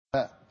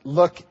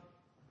look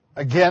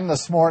again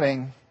this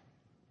morning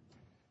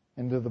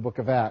into the book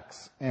of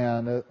Acts,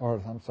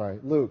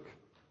 Luke.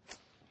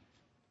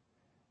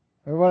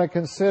 We want to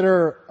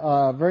consider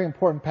a very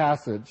important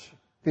passage,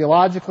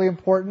 theologically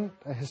important,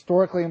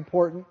 historically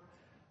important,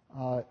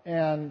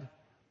 and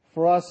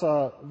for us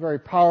a very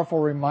powerful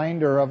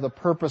reminder of the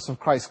purpose of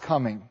Christ's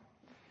coming,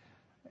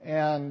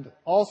 and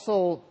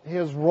also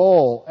his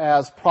role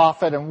as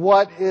prophet and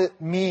what it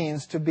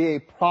means to be a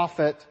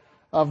prophet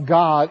of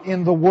God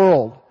in the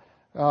world,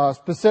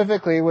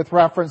 specifically with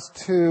reference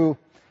to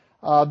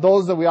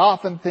those that we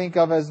often think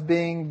of as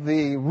being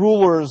the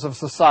rulers of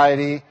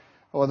society,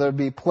 whether it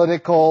be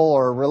political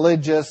or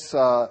religious,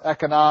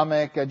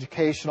 economic,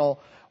 educational,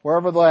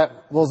 wherever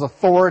those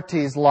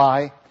authorities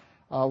lie.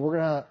 We're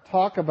going to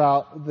talk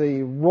about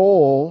the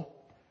role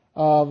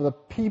of the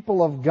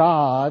people of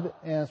God,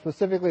 and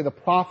specifically the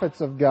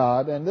prophets of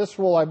God. And this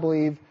role, I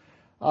believe,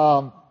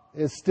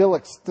 is still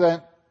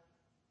extant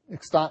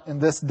in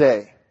this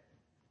day.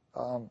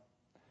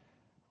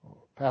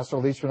 Pastor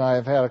Leach and I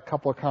have had a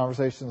couple of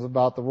conversations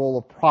about the role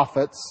of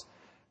prophets,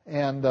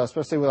 and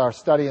especially with our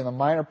study in the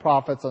minor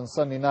prophets on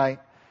Sunday night,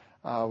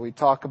 we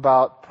talk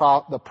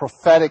about the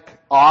prophetic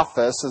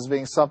office as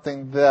being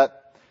something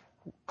that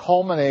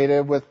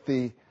culminated with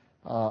the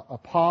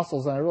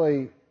apostles, and I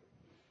really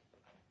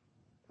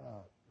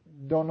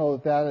don't know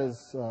that that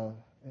is an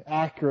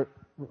accurate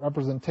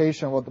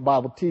representation of what the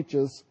Bible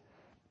teaches,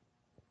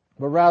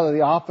 but rather the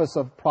office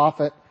of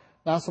prophet,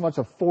 not so much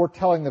of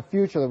foretelling the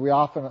future that we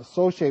often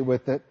associate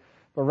with it,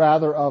 but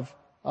rather of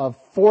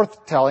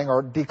forthtelling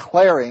or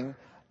declaring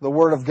the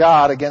Word of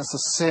God against the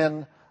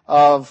sin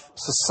of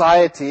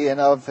society and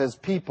of His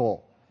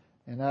people.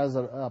 And that is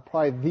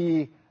probably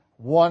the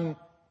one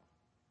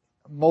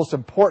most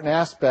important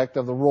aspect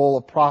of the role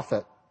of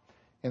prophet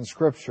in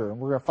Scripture. And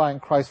we're going to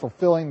find Christ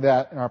fulfilling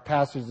that in our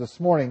passage this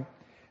morning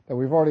that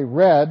we've already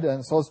read.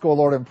 And so let's go,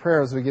 Lord, in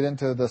prayer as we get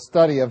into the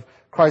study of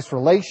Christ's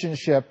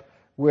relationship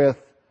with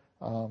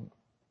the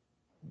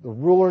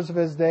rulers of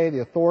His day, the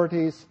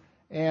authorities,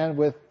 and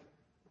with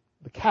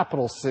the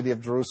capital city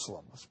of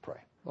Jerusalem. Let's pray.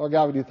 Lord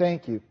God, we do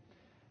thank You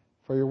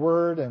for Your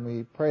Word, and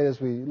we pray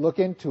as we look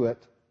into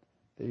it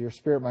that Your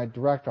Spirit might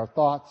direct our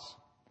thoughts,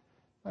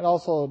 might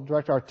also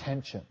direct our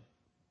attention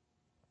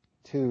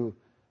to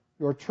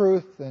Your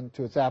truth and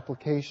to its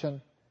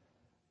application.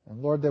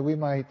 And Lord, that we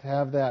might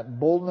have that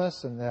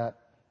boldness and that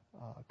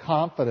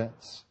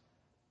confidence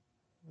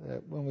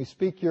that when we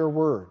speak Your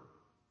Word,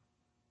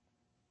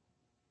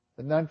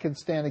 that none can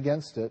stand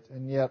against it,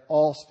 and yet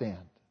all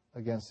stand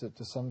against it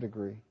to some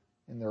degree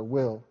in their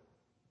will.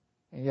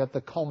 And yet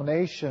the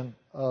culmination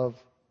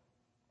of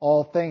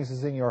all things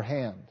is in Your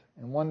hand.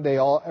 And one day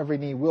every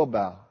knee will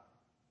bow,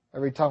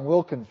 every tongue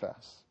will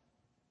confess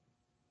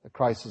that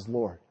Christ is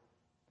Lord.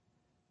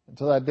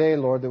 Until that day,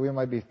 Lord, that we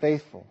might be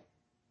faithful,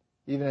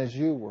 even as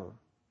You were,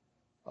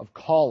 of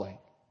calling,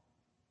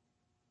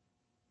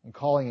 and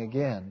calling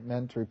again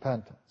men to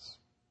repentance.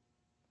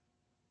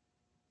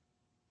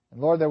 And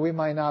Lord, that we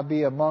might not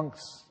be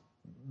amongst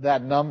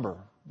that number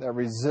that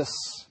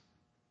resists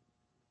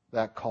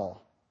that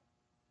call.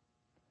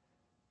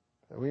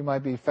 That we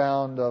might be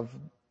found of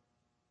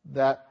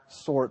that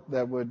sort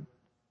that would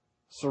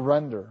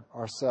surrender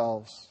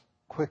ourselves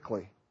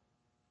quickly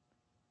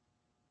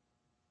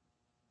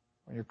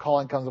when Your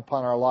calling comes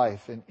upon our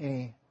life in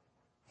any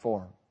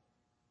form.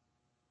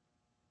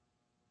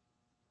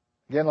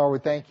 Again, Lord, we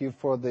thank You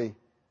for the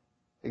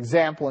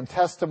example and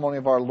testimony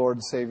of our Lord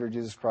and Savior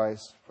Jesus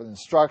Christ, for the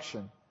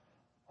instruction,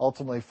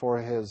 ultimately for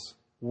His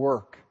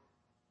work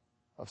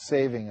of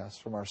saving us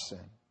from our sin.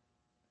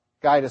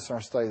 Guide us in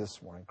our study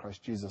this morning. In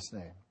Christ Jesus'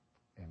 name,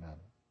 amen.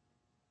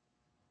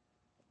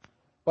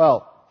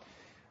 Well,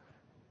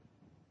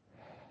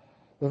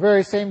 the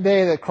very same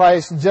day that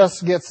Christ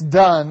just gets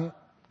done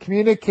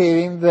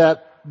communicating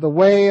that the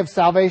way of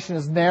salvation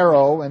is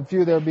narrow and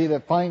few there be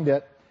that find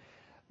it,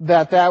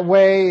 that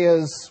way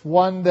is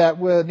one that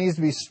needs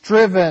to be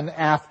striven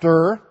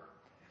after,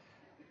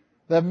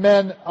 that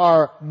men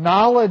are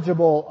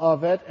knowledgeable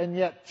of it and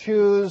yet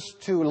choose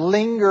to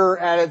linger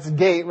at its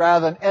gate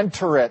rather than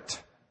enter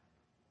it.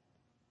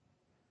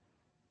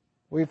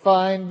 We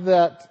find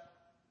that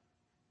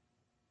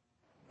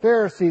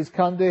Pharisees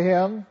come to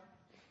Him,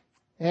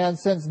 and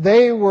since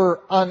they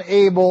were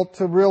unable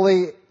to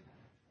really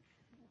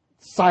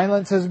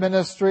silence His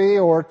ministry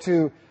or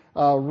to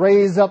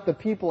raise up the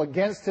people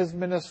against His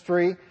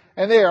ministry,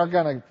 and they are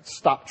going to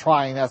stop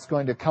trying, that's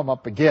going to come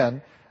up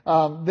again,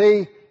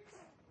 they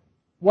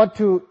want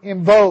to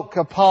invoke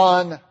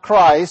upon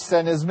Christ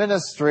and His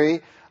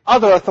ministry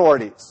other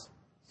authorities.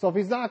 So if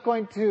He's not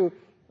going to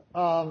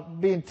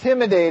be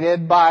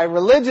intimidated by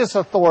religious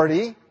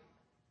authority,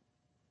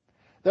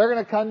 they're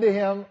going to come to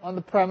Him on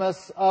the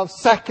premise of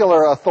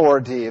secular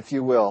authority, if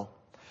you will.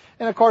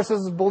 And of course,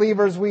 as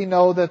believers, we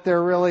know that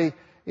there really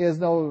is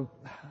no,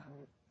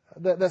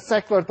 the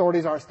secular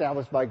authorities are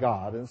established by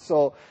God. And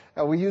so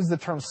we use the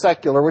term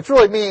secular, which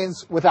really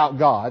means without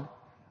God.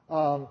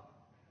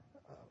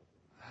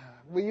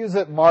 We use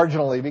it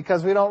marginally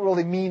because we don't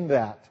really mean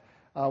that.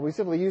 We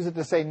simply use it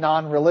to say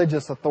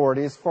non-religious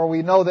authorities, for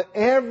we know that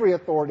every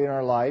authority in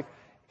our life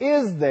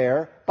is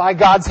there by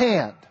God's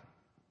hand.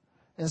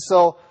 And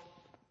so,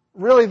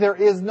 really there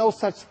is no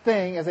such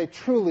thing as a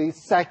truly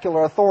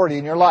secular authority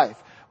in your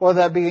life.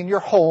 Whether that be in your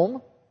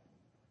home,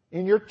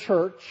 in your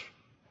church,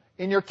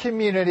 in your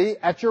community,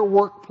 at your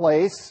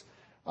workplace,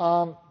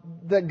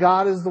 that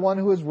God is the one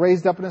who has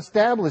raised up and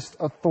established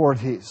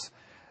authorities.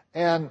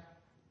 And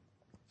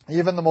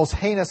even the most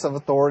heinous of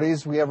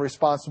authorities, we have a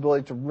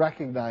responsibility to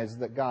recognize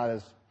that God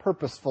is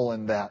purposeful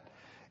in that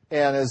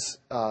and is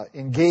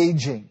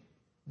engaging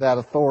that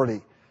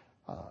authority.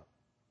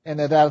 And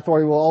that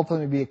authority will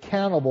ultimately be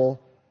accountable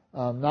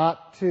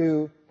not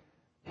to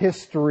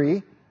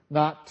history,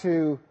 not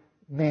to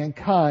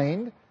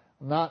mankind,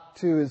 not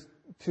to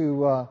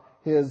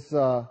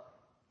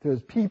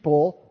his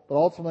people, but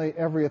ultimately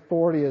every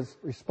authority is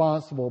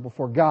responsible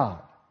before God.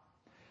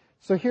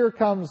 So here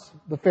comes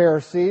the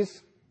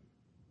Pharisees,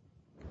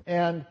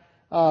 and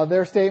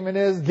their statement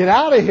is, "Get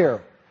out of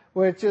here,"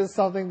 which is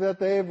something that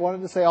they've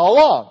wanted to say all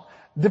along.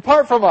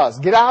 Depart from us.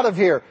 Get out of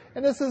here.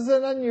 And this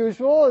isn't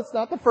unusual. It's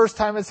not the first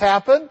time it's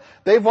happened.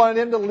 They've wanted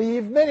him to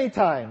leave many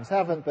times,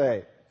 haven't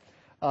they?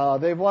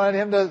 They've wanted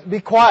him to be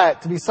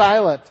quiet, to be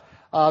silent.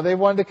 They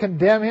wanted to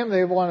condemn him.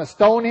 They want to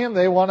stone him.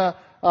 They want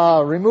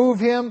to remove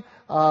him.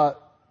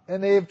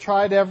 And they've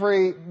tried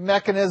every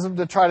mechanism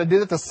to try to do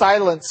that, to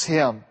silence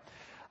him.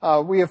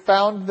 We have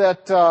found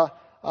that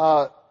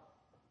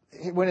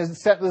when he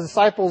sent the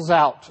disciples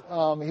out,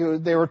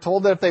 they were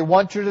told that if they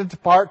want you to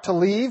depart, to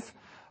leave.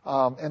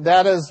 And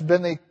that has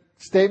been the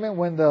statement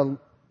when the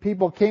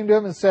people came to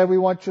him and said, "We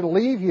want you to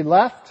leave." He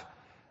left.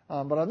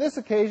 But on this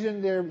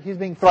occasion, he's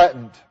being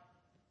threatened.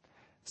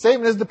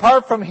 Statement is,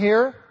 "Depart from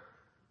here,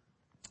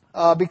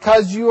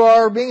 because you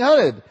are being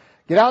hunted.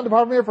 Get out and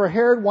depart from here, for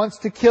Herod wants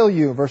to kill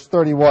you." Verse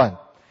 31.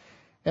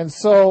 And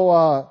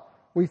so,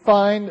 we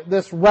find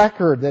this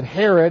record that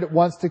Herod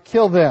wants to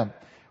kill them.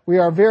 We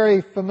are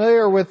very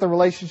familiar with the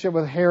relationship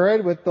with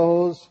Herod, with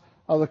those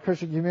of the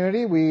Christian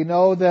community. We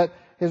know that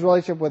his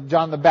relationship with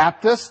John the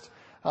Baptist,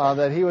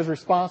 that he was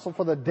responsible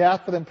for the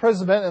death and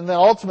imprisonment, and then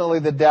ultimately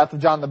the death of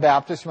John the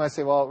Baptist. You might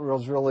say, well, it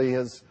was really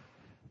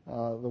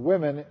the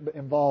women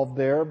involved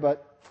there,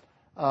 but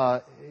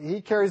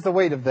he carries the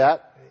weight of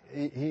that.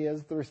 He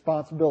has the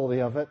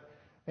responsibility of it.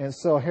 And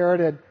so Herod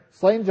had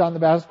slain John the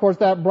Baptist. Of course,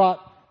 that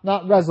brought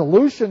not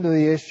resolution to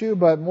the issue,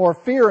 but more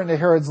fear into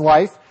Herod's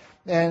life.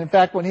 And in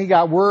fact, when he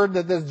got word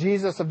that this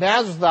Jesus of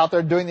Nazareth was out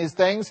there doing these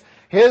things,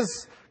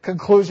 his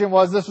conclusion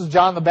was this was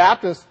John the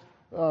Baptist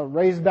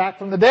raised back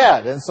from the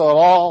dead. And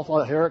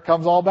so here it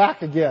comes all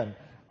back again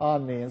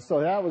on me. And so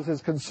that was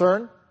his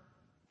concern.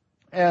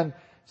 And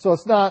so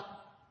it's not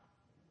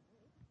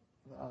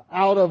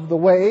out of the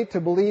way to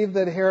believe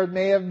that Herod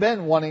may have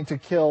been wanting to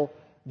kill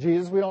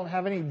Jesus. We don't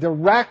have any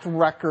direct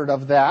record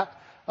of that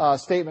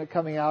statement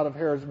coming out of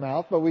Herod's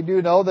mouth, but we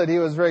do know that he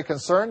was very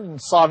concerned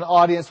and sought an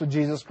audience with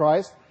Jesus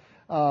Christ,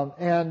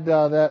 and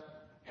that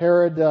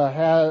Herod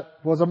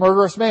was a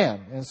murderous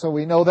man. And so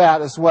we know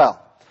that as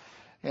well.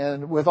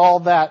 And with all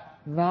that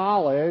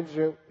knowledge,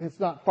 it's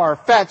not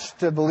far-fetched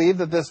to believe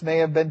that this may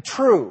have been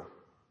true,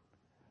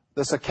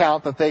 this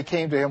account that they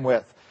came to him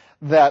with,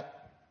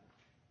 that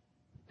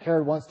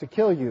Herod wants to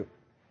kill you.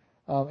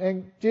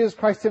 And Jesus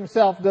Christ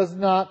himself does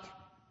not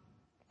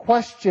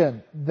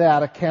question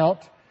that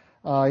account.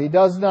 He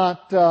does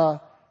not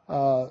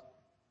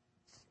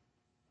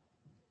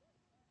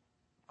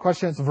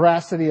question its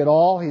veracity at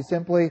all. He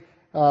simply is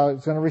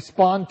going to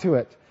respond to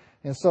it.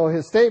 And so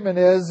his statement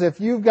is,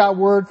 if you've got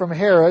word from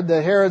Herod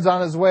that Herod's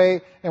on his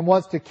way and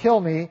wants to kill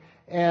me,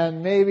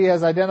 and maybe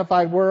has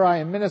identified where I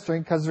am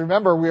ministering, because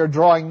remember, we are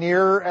drawing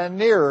nearer and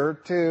nearer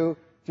to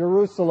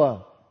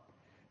Jerusalem.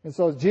 And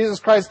so as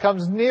Jesus Christ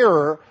comes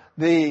nearer,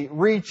 the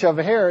reach of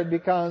Herod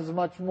becomes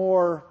much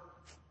more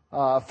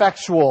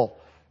effectual.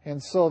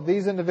 And so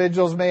these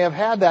individuals may have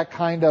had that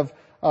kind of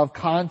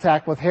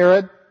contact with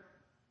Herod.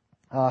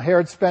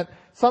 Herod spent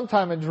some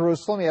time in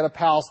Jerusalem. He had a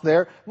palace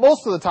there.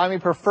 Most of the time he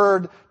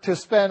preferred to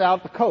spend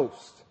out the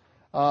coast.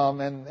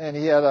 And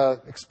he had an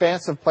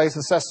expansive place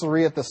in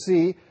Caesarea at the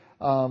sea.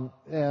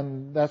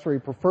 And that's where he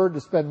preferred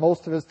to spend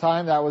most of his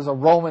time. That was a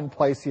Roman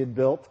place he had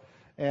built.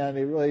 And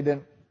he really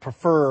didn't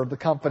prefer the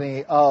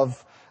company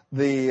of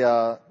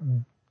the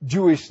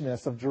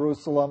Jewishness of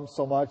Jerusalem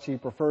so much. He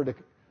preferred to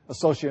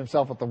associate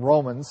himself with the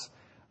Romans.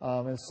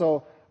 And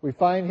so we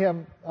find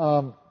him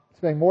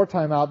spending more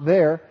time out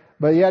there.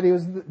 But yet he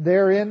was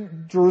there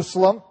in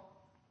Jerusalem.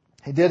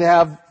 He did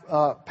have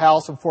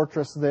palace and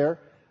fortress there.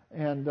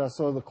 And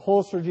so the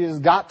closer Jesus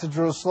got to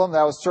Jerusalem,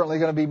 that was certainly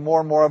going to be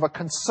more and more of a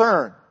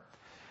concern.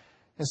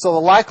 And so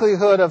the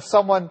likelihood of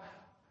someone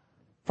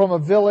from a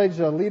village,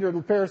 a leader of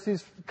the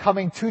Pharisees,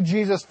 coming to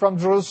Jesus from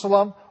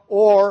Jerusalem,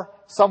 or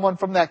someone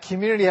from that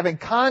community having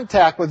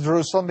contact with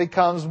Jerusalem,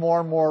 becomes more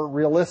and more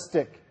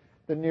realistic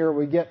the nearer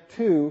we get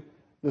to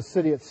the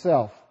city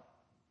itself.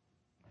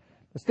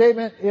 The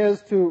statement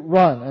is to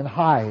run and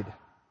hide,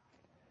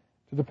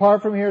 to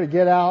depart from here, to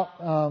get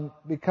out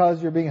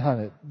because you're being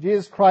hunted.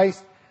 Jesus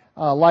Christ,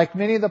 like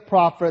many of the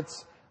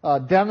prophets,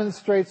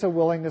 demonstrates a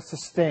willingness to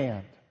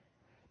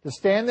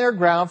stand their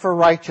ground for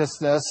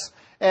righteousness,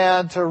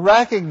 and to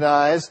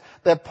recognize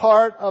that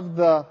part of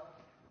the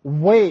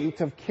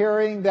weight of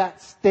carrying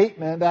that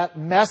statement, that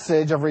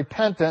message of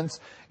repentance,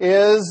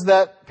 is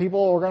that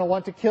people are going to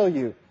want to kill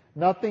you.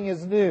 Nothing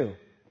is new.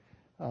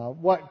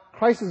 What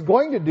Christ is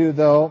going to do,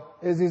 though,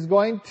 is He's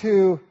going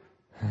to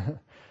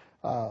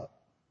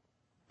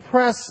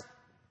press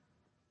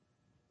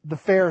the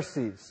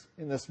Pharisees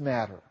in this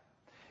matter.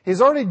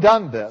 He's already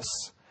done this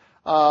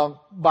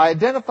by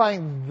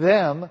identifying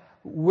them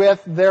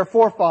with their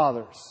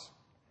forefathers.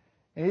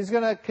 And He's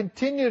going to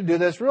continue to do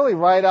this really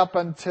right up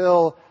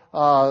until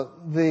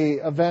the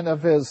event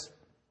of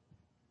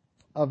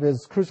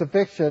His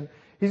crucifixion.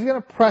 He's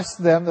going to press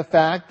them the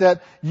fact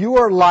that you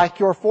are like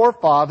your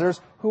forefathers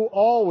who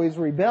always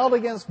rebelled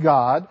against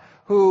God,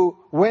 who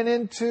went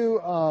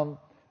into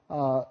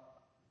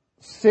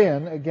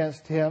sin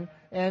against Him,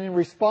 and in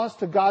response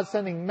to God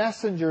sending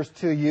messengers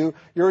to you,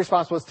 your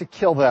response was to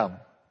kill them.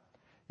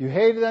 You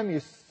hated them,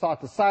 you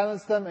sought to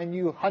silence them, and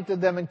you hunted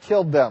them and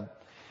killed them.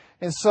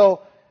 And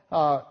so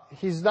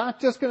He's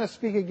not just going to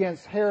speak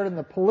against Herod and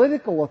the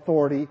political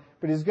authority,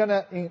 but He's going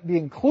to be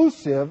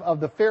inclusive of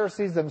the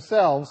Pharisees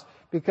themselves,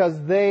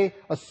 because they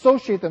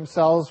associate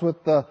themselves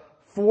with the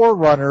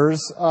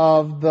forerunners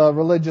of the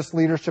religious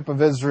leadership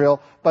of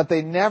Israel, but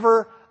they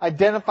never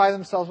identify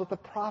themselves with the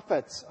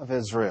prophets of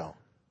Israel.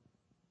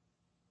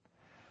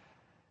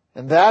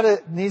 And that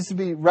it needs to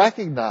be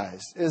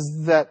recognized,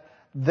 is that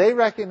they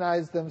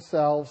recognize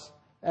themselves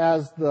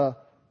as the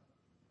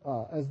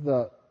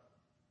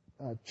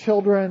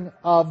children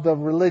of the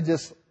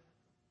religious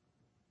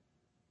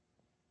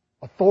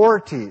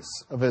authorities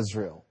of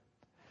Israel.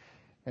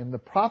 And the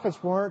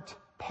prophets weren't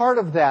part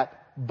of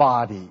that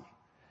body.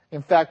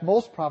 In fact,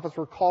 most prophets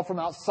were called from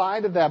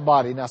outside of that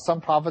body. Now,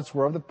 some prophets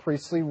were of the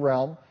priestly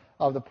realm,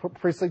 of the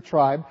priestly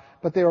tribe,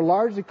 but they were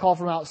largely called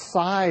from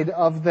outside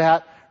of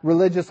that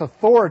religious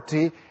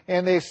authority,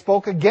 and they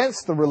spoke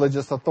against the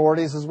religious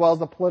authorities as well as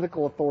the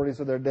political authorities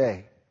of their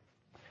day.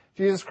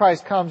 Jesus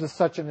Christ comes as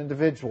such an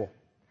individual.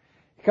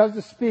 He comes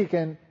to speak,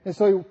 and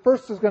so He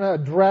first is going to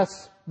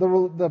address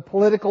the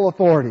political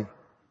authority.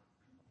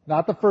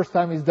 Not the first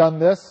time He's done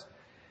this.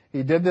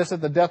 He did this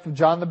at the death of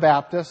John the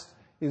Baptist.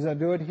 He's going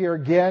to do it here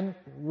again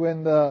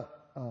when the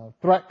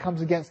threat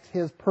comes against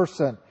His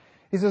person.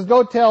 He says,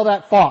 go tell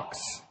that fox.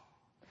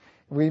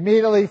 We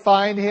immediately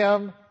find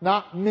Him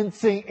not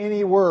mincing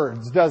any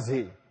words, does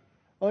He?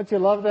 Don't you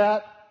love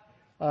that?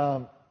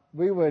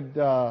 We would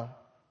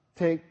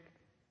take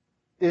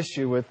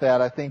issue with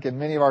that, I think, in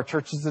many of our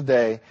churches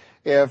today,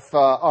 if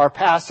our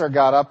pastor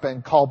got up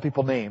and called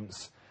people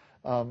names.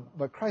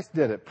 But Christ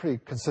did it pretty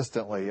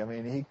consistently. I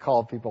mean, He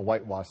called people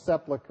whitewashed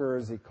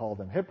sepulchres. He called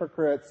them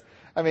hypocrites.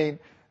 I mean,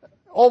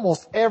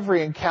 almost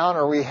every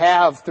encounter we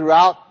have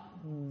throughout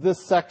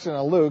this section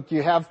of Luke,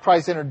 you have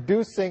Christ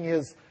introducing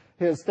His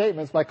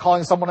statements by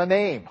calling someone a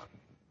name.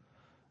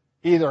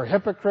 Either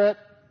hypocrite,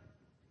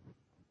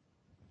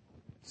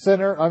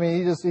 sinner. I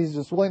mean, he's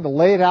just willing to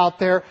lay it out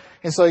there.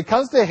 And so He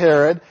comes to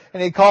Herod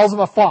and He calls him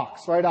a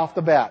fox right off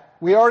the bat.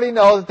 We already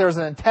know that there's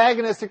an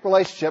antagonistic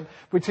relationship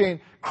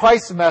between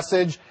Christ's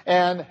message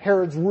and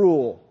Herod's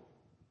rule.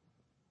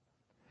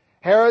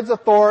 Herod's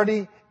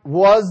authority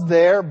was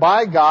there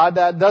by God.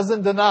 That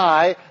doesn't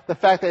deny the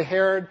fact that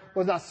Herod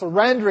was not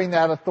surrendering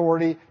that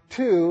authority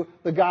to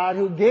the God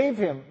who gave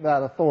him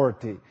that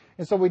authority.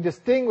 And so we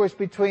distinguish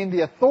between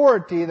the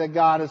authority that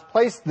God has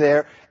placed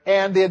there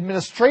and the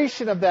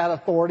administration of that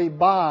authority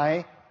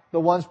by the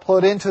ones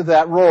put into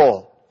that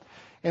role.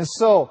 And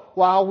so,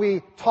 while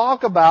we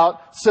talk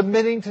about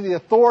submitting to the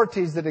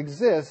authorities that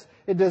exist,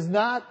 it does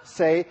not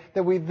say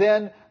that we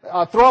then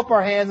throw up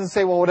our hands and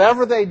say, well,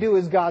 whatever they do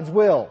is God's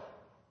will.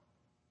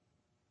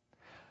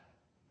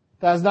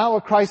 That is not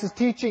what Christ is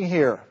teaching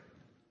here.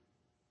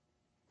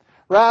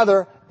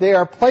 Rather, they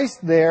are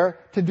placed there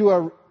to do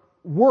a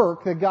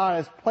work that God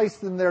has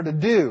placed them there to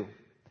do.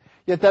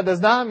 Yet that does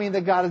not mean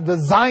that God has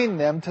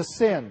designed them to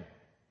sin.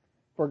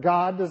 For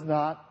God does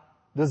not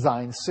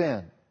design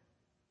sin.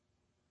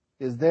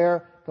 He is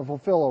there to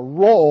fulfill a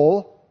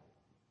role,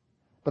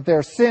 but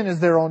their sin is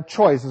their own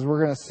choice, as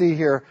we're going to see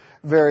here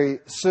very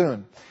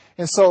soon.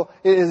 And so,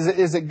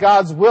 is it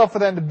God's will for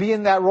them to be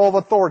in that role of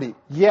authority?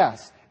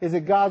 Yes. Is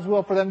it God's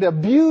will for them to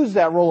abuse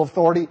that role of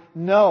authority?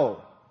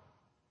 No.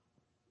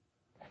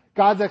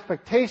 God's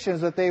expectation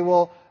is that they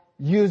will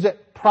use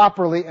it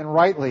properly and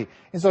rightly.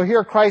 And so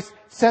here Christ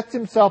sets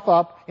Himself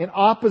up in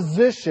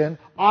opposition,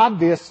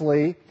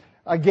 obviously,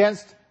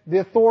 against the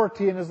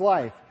authority in His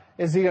life.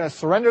 Is He going to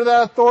surrender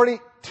that authority?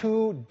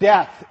 To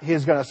death, He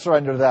is going to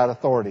surrender that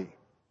authority.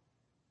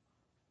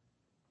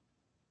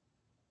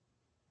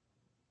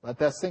 Let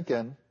that sink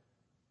in.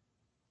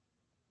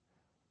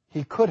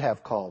 He could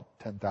have called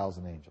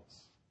 10,000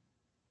 angels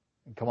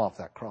and come off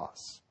that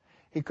cross.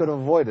 He could have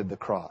avoided the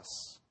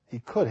cross. He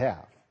could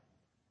have.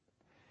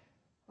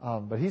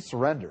 But He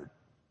surrendered.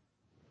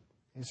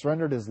 He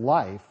surrendered His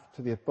life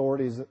to the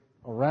authorities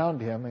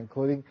around Him,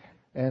 including,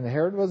 and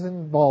Herod was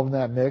involved in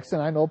that mix,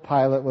 and I know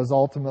Pilate was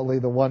ultimately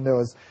the one that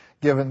was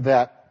given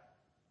that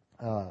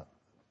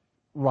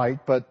right,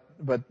 but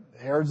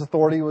Herod's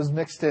authority was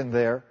mixed in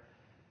there.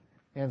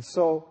 And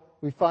so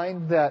we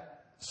find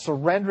that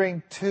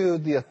surrendering to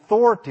the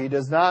authority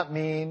does not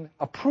mean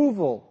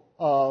approval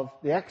of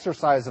the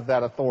exercise of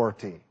that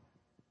authority.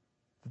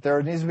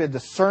 There needs to be a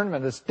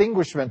discernment, a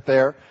distinguishment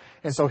there.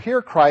 And so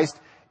here Christ,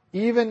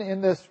 even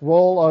in this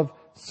role of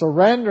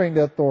surrendering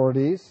to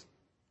authorities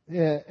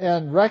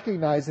and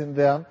recognizing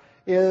them,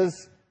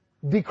 is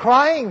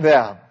decrying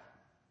them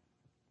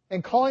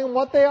and calling them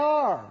what they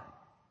are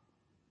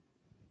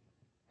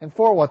and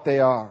for what they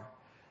are.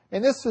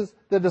 And this is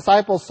the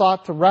disciples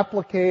sought to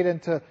replicate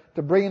and to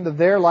bring into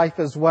their life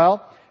as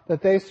well,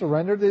 that they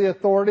surrendered to the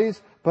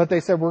authorities, but they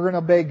said, we're going to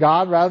obey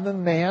God rather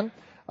than man.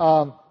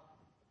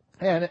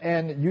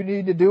 And you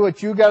need to do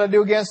what you got to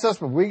do against us,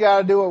 but we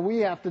got to do what we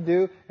have to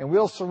do, and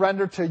we'll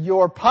surrender to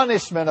your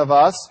punishment of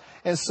us.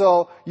 And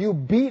so you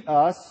beat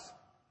us.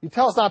 You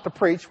tell us not to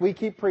preach. We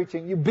keep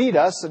preaching. You beat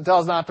us and tell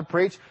us not to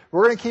preach.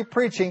 We're going to keep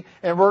preaching,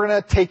 and we're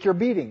going to take your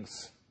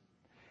beatings.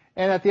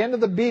 And at the end of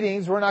the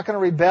beatings, we're not going to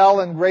rebel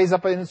and raise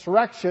up an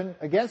insurrection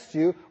against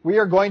you. We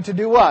are going to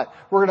do what?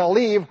 We're going to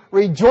leave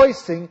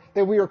rejoicing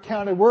that we are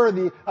counted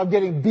worthy of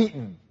getting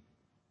beaten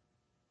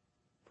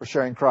for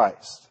sharing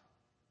Christ.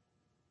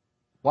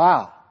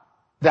 Wow.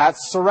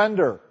 That's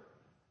surrender.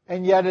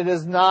 And yet it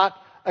is not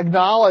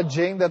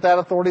acknowledging that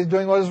authority is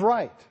doing what is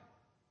right.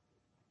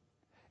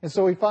 And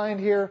so we find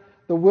here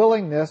the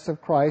willingness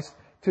of Christ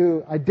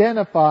to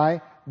identify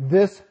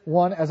this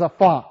one as a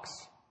fox.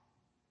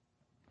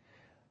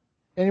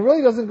 And he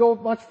really doesn't go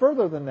much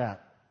further than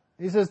that.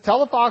 He says, tell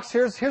the fox,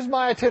 here's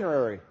my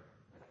itinerary.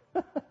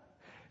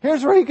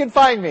 Here's where he can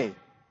find me.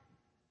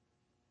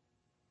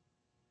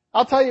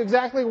 I'll tell you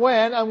exactly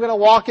when I'm going to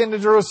walk into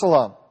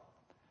Jerusalem.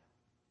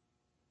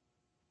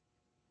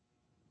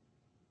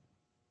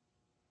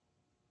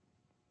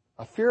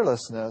 A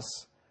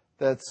fearlessness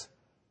that's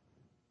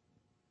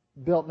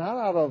built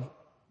not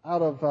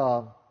out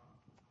of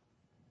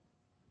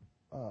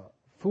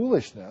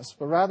foolishness,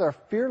 but rather a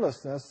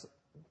fearlessness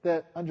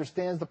that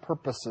understands the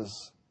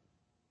purposes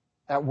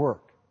at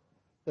work.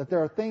 That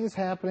there are things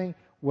happening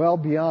well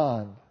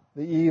beyond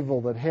the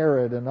evil that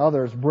Herod and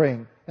others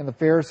bring, and the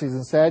Pharisees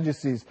and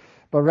Sadducees,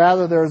 but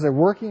rather there's a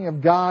working of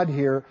God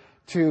here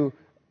to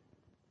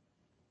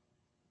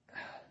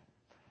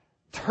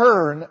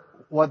turn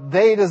what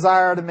they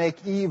desire to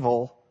make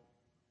evil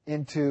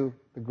into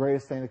the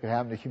greatest thing that could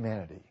happen to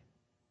humanity.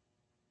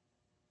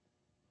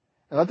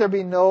 And let there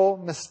be no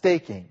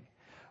mistaking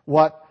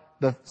what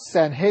the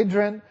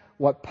Sanhedrin,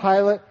 what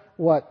Pilate,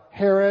 what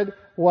Herod,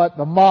 what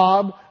the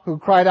mob who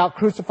cried out,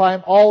 crucify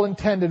him, all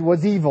intended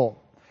was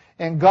evil.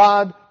 And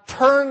God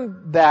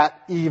turned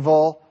that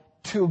evil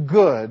to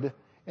good,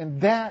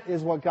 and that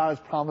is what God has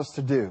promised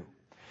to do.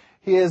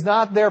 He is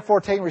not therefore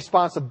taking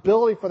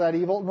responsibility for that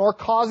evil, nor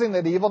causing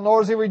that evil,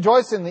 nor is he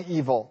rejoicing in the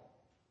evil.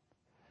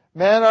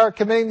 Men are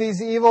committing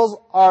these evils,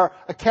 are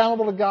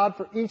accountable to God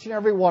for each and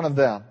every one of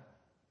them,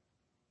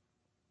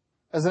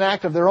 as an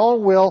act of their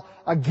own will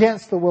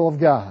against the will of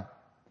God.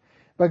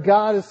 But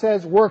God, it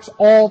says, works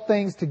all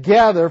things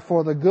together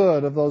for the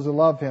good of those who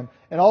love Him.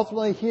 And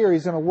ultimately here,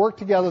 He's going to work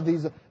together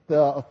the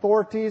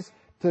authorities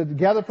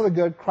together for the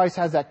good. Christ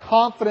has that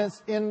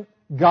confidence in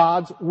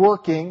God's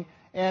working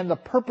and the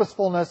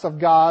purposefulness of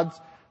God's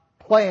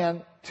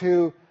plan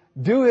to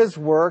do His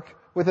work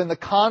within the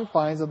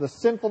confines of the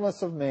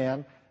sinfulness of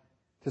man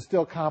to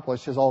still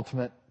accomplish His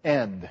ultimate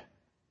end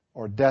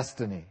or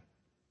destiny.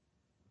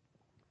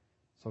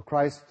 So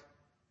Christ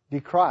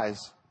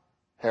decries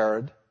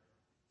Herod,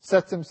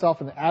 sets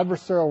himself in an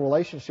adversarial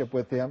relationship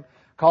with him,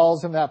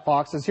 calls him that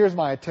fox, says, here's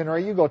my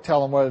itinerary, you go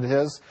tell him what it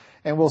is,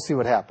 and we'll see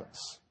what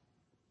happens.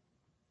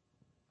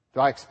 Do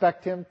I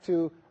expect him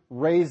to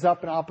raise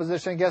up an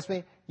opposition against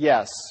me?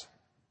 Yes.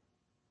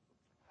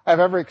 I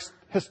have every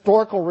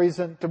historical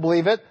reason to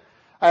believe it.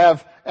 I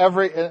have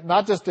every,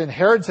 not just in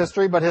Herod's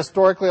history, but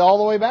historically all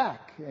the way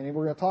back. And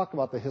we're going to talk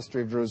about the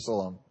history of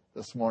Jerusalem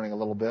this morning a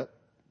little bit.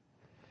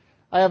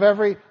 I have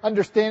every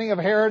understanding of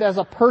Herod as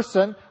a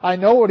person. I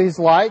know what he's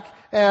like,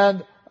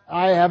 and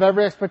I have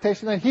every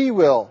expectation that he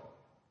will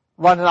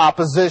run in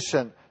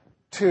opposition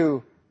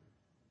to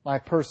my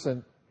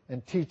person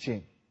and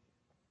teaching.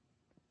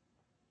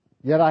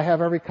 Yet I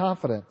have every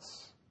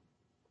confidence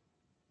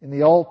in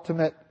the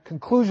ultimate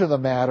conclusion of the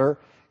matter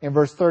in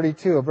verse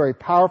 32, a very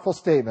powerful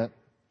statement.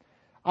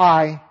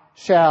 I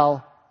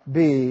shall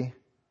be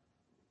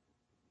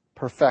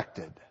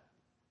perfected.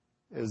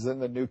 Is in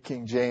the New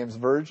King James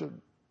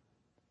Version.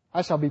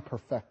 I shall be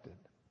perfected.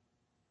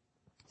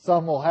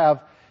 Some will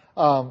have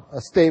a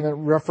statement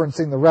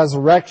referencing the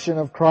resurrection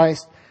of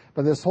Christ,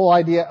 but this whole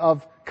idea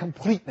of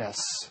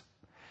completeness.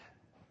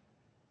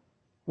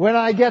 When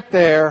I get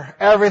there,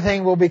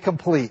 everything will be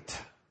complete.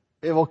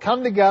 It will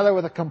come together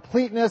with a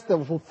completeness that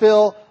will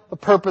fulfill the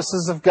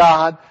purposes of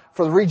God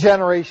for the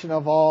regeneration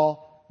of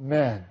all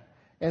men.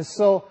 And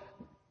so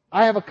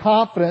I have a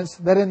confidence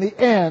that in the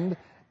end,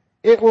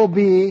 it will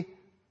be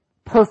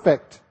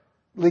perfect.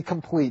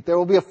 complete. There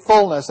will be a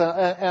fullness,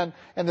 and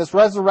this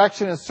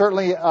resurrection is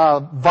certainly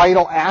a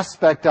vital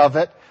aspect of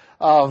it,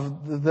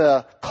 of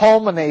the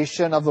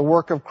culmination of the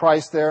work of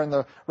Christ there in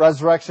the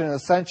resurrection and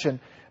ascension.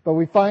 But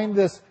we find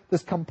this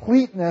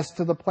completeness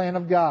to the plan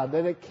of God,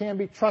 that it can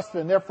be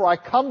trusted. And therefore I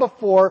come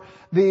before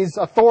these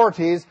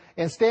authorities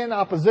and stand in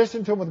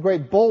opposition to them with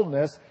great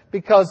boldness,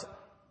 because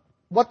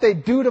what they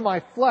do to my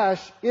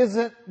flesh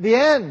isn't the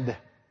end.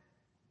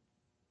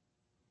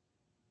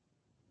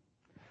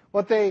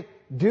 What they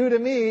do to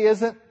me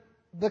isn't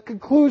the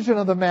conclusion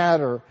of the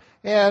matter.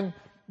 And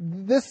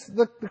this,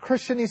 the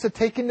Christian needs to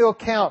take into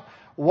account.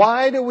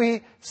 Why do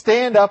we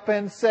stand up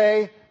and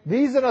say,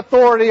 these in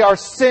authority are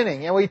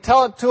sinning, and we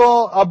tell it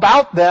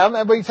about them,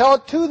 and we tell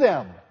it to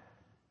them?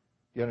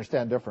 You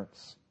understand the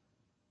difference?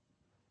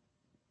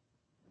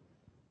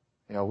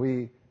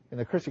 We, in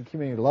the Christian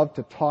community, love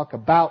to talk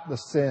about the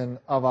sin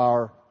of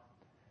our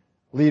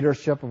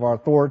leadership, of our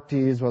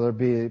authorities, whether it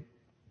be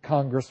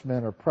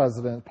congressmen or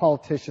presidents,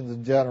 politicians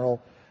in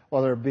general,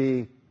 whether it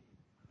be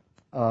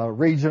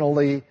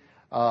regionally.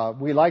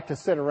 We like to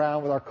sit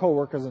around with our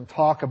coworkers and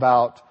talk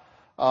about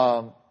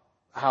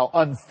how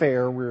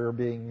unfair we're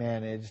being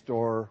managed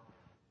or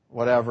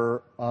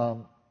whatever. But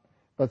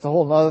it's a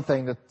whole other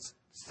thing to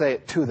say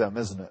it to them,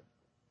 isn't it?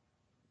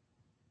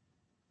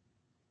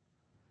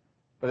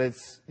 But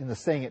it's in the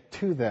saying it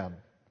to them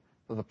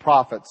that the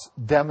prophets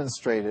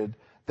demonstrated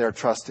their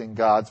trust in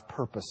God's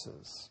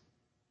purposes.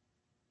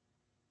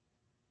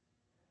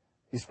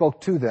 He spoke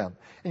to them.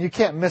 And you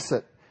can't miss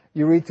it.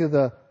 You read through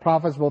the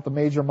prophets, both the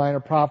major and minor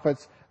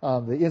prophets,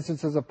 the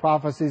instances of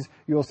prophecies,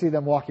 you will see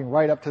them walking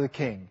right up to the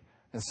king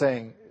and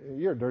saying,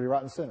 you're a dirty,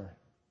 rotten sinner.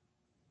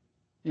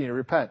 You need to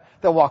repent.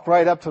 They'll walk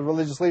right up to the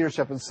religious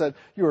leadership and said,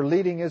 you are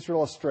leading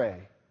Israel astray.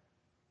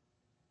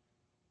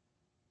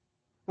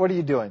 What are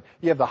you doing?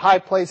 You have the high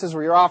places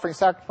where you're offering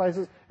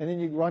sacrifices, and then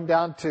you run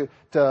down to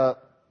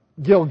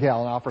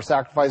Gilgal and offer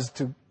sacrifices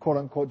to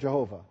quote-unquote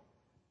Jehovah.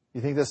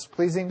 You think this is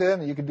pleasing to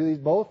them? You can do these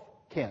both?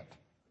 Can't.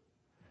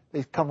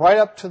 They come right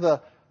up to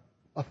the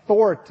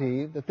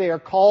authority that they are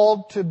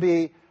called to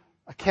be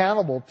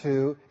accountable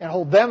to, and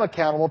hold them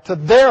accountable to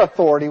their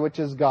authority, which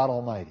is God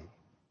Almighty.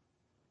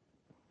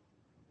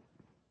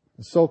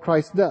 And so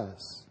Christ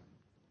does.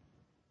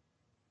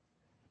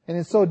 And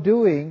in so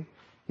doing,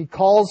 He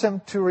calls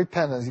them to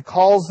repentance. He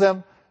calls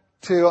them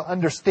to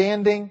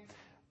understanding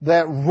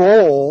that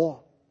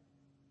role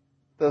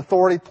that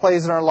authority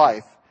plays in our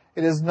life.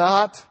 It is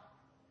not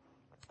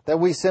that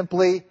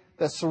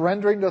that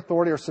surrendering to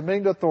authority or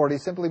submitting to authority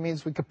simply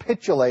means we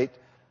capitulate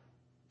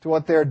to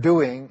what they're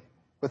doing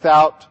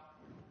without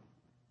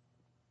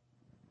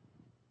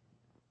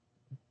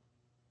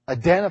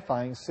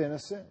identifying sin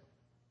as sin.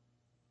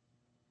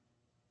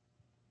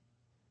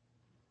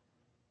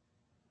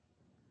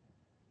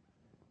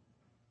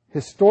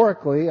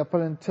 Historically, up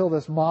until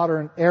this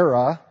modern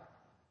era,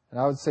 and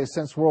I would say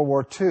since World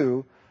War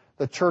II,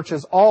 the church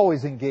has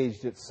always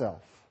engaged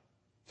itself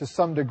to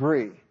some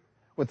degree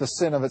with the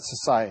sin of its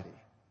society.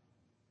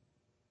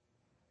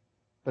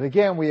 But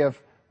again, we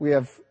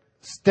have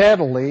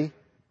steadily,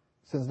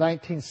 since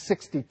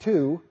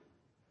 1962,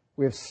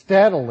 we have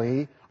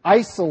steadily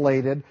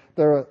isolated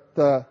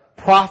the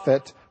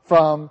prophet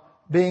from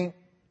being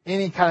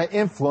any kind of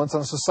influence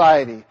on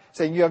society,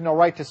 saying you have no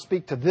right to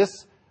speak to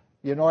this,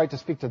 you have no right to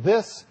speak to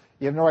this,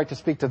 you have no right to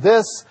speak to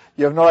this,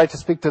 you have no right to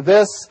speak to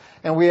this,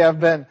 and we have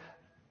been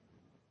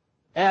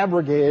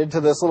abrogated to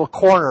this little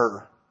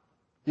corner.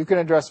 You can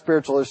address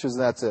spiritual issues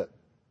and that's it.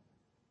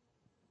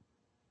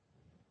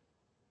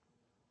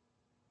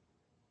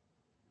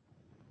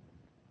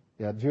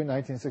 Yeah, June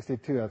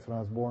 1962, that's when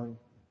I was born.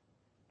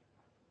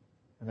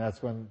 And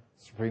that's when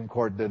the Supreme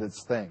Court did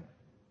its thing.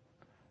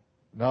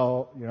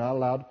 No, you're not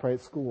allowed to pray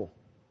at school.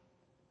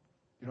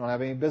 You don't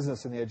have any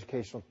business in the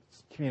educational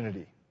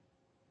community.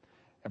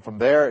 And from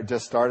there, it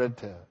just started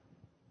to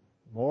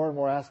more and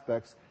more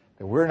aspects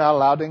that we're not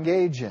allowed to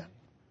engage in.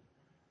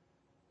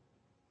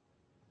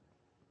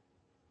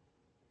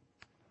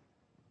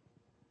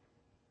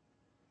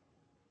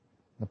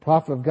 The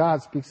prophet of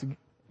God speaks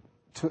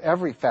to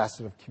every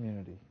facet of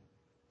community,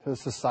 to the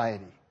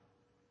society.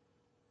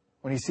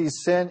 When he sees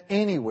sin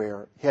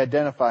anywhere, he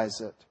identifies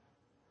it.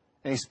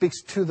 And he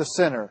speaks to the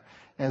sinner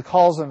and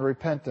calls them to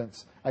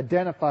repentance,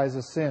 identifies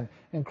the sin,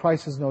 and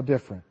Christ is no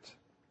different.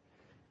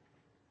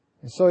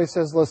 And so he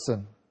says,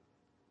 listen,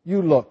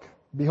 you look,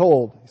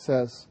 behold, he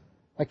says,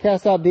 I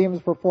cast out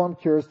demons, perform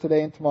cures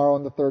today and tomorrow,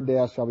 and the third day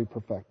I shall be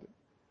perfected.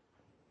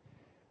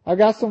 I've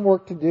got some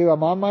work to do.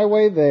 I'm on my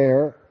way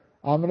there.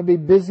 I'm going to be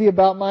busy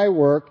about my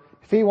work.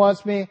 If he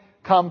wants me,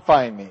 come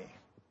find me.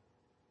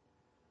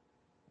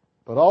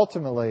 But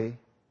ultimately,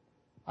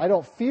 I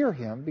don't fear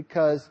him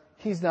because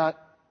he's not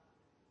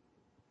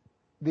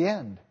the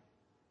end.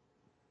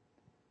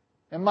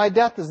 And my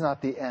death is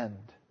not the end.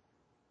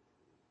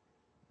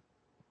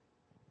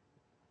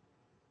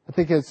 I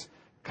think it's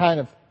kind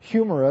of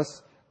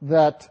humorous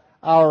that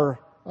our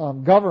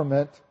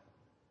government,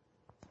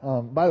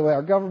 by the way,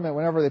 our government,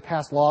 whenever they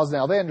pass laws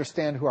now, they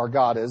understand who our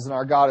God is, and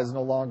our God is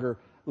no longer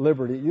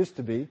liberty. It used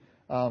to be.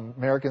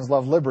 Americans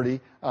love liberty.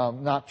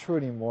 Not true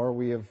anymore.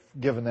 We have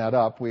given that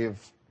up. We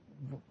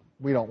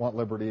don't want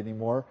liberty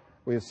anymore.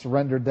 We have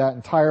surrendered that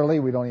entirely.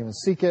 We don't even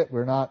seek it.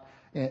 We're not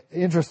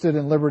interested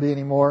in liberty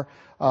anymore.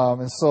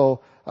 And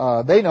so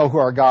they know who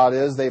our God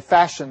is. They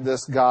fashioned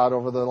this God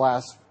over the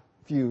last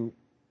few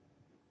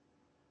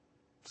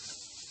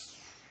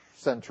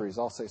centuries.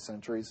 I'll say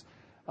centuries.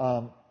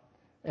 So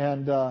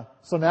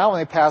now when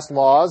they pass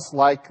laws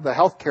like the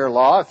healthcare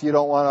law, if you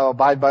don't want to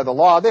abide by the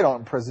law, they don't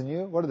imprison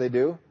you. What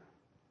do?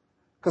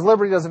 Because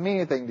liberty doesn't mean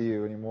anything to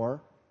you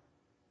anymore.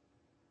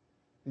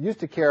 It used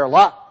to care a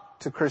lot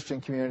to Christian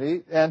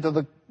community and to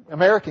the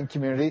American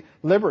community,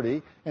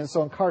 liberty. And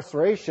so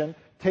incarceration,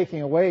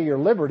 taking away your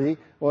liberty,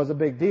 was a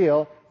big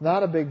deal.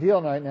 Not a big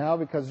deal right now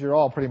because you're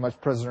all pretty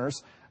much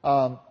prisoners.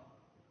 You're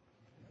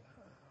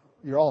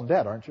all in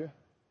debt, aren't you?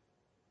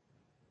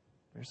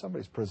 You're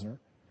somebody's prisoner.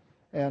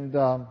 And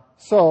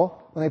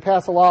so when they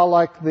pass a law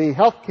like the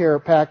health care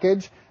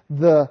package,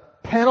 the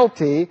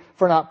penalty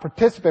for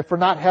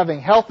not having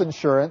health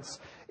insurance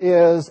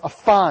is a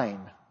fine.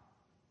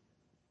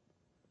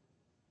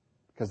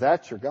 Because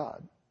that's your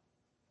God.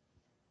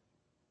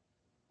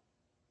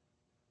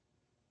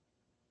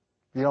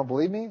 If you don't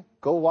believe me,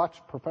 go watch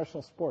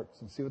professional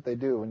sports and see what they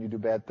do when you do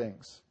bad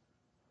things.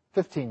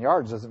 15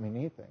 yards doesn't mean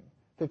anything.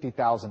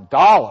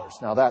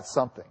 $50,000, now that's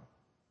something.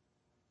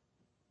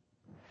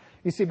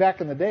 You see, back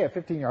in the day, a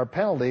 15-yard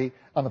penalty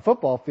on the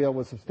football field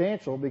was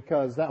substantial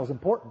because that was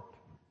important.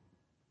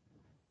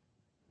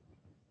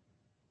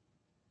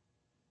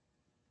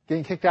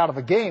 Getting kicked out of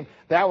a game,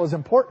 that was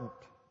important.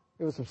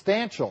 It was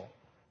substantial.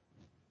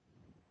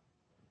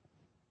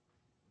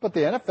 But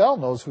the NFL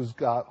knows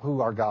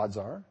who our gods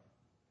are.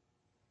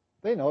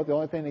 They know the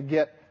only thing to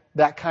get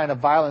that kind of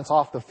violence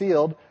off the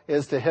field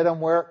is to hit them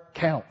where it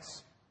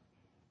counts.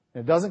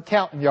 It doesn't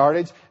count in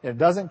yardage. It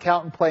doesn't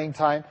count in playing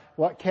time.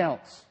 What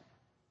counts?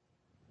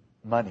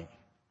 Money.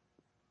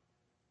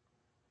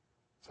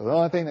 So the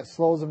only thing that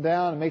slows them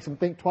down and makes them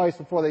think twice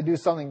before they do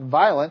something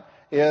violent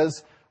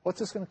is, what's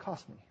this going to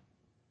cost me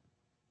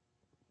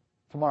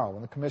tomorrow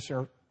when the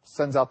commissioner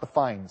sends out the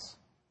fines?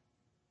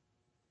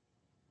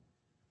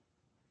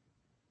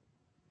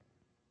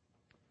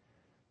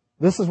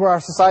 This is where our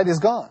society has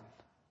gone.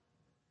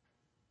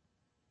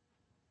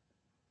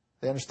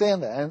 They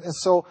understand that. And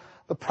so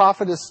the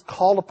prophet is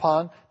called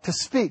upon to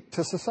speak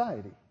to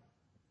society.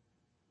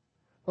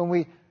 When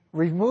we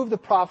remove the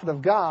prophet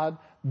of God,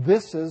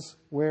 this is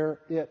where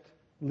it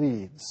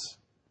leads.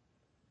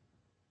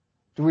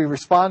 Do we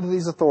respond to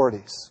these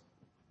authorities?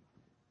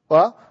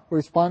 Well, we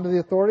respond to the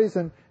authorities,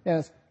 and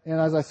as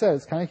I said,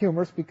 it's kind of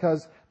humorous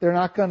because they're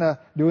not going to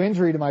do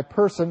injury to my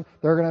person.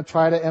 They're going to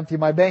try to empty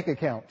my bank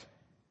account.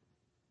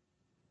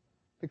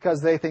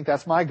 Because they think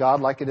that's my God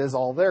like it is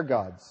all their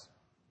gods.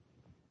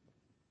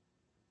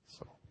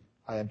 So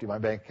I empty my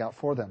bank account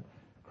for them.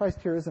 Christ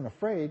here isn't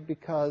afraid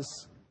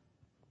because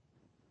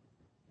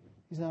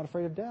He's not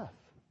afraid of death.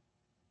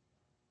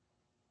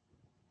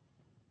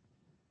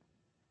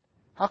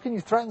 How can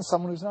you threaten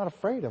someone who's not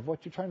afraid of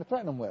what you're trying to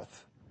threaten them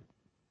with?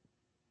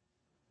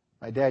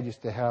 My dad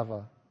used to have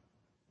a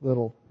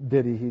little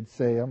ditty. He'd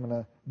say, I'm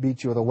going to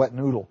beat you with a wet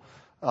noodle.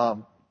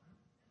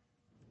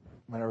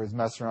 Whenever he's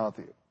messing around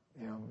with you.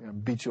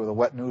 Beat you with a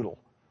wet noodle.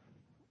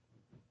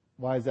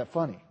 Why is that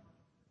funny?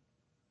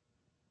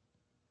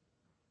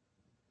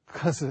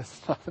 Because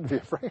it's nothing to be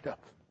afraid of.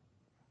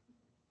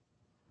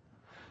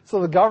 So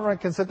the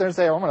government can sit there and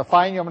say, I'm going to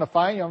fine you, I'm going to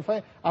fine you, I'm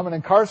going to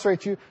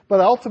incarcerate you. But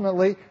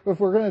ultimately, if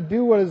we're going to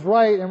do what is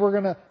right and we're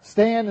going to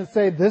stand and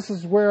say, this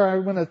is where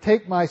I'm going to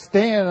take my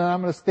stand and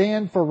I'm going to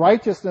stand for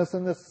righteousness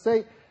in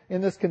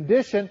this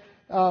condition,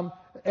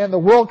 and the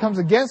world comes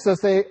against us,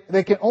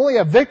 they can only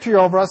have victory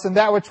over us in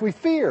that which we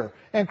fear.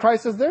 And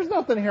Christ says, there's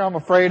nothing here I'm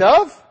afraid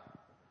of.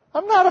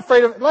 I'm not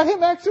afraid of it. Let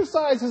Him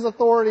exercise His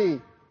authority.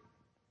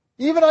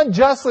 Even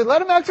unjustly,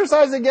 let Him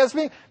exercise it against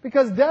me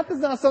because death is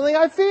not something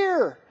I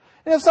fear.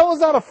 And if someone's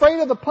not afraid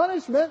of the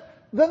punishment,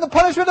 then the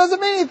punishment doesn't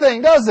mean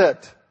anything, does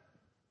it?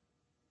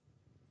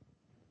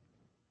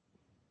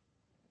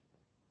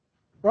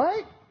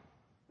 Right?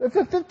 If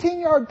a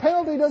 15-yard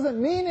penalty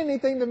doesn't mean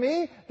anything to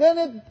me, then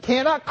it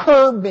cannot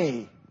curb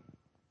me.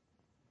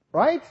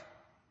 Right?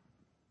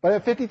 But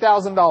if a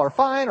 $50,000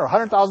 fine or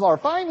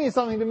 $100,000 fine means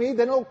something to me,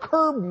 then it'll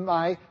curb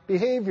my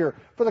behavior.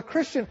 For the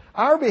Christian,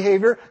 our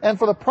behavior, and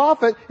for the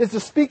prophet, is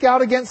to speak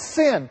out against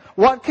sin.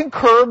 What can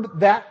curb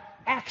that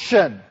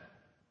action?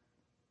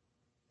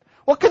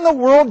 What can the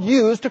world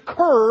use to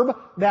curb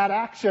that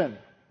action?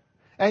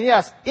 And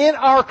yes, in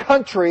our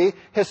country,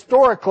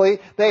 historically,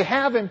 they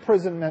have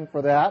imprisonment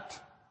for that.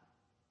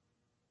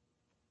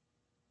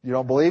 You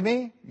don't believe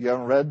me? You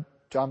haven't read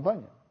John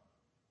Bunyan.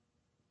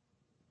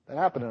 That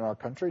happened in our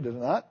country, did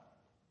it not?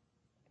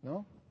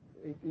 No?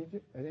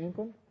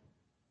 England?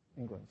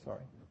 England, sorry.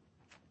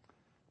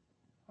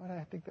 Why did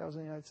I think that was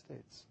in the United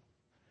States?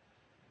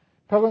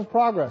 Pilgrim's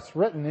Progress,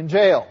 written in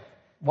jail.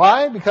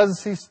 Why?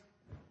 Because he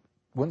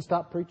wouldn't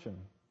stop preaching.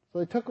 So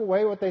they took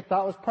away what they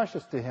thought was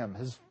precious to him,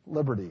 his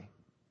liberty.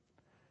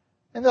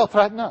 And they'll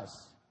threaten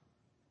us.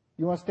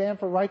 You want to stand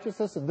for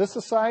righteousness in this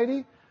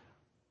society?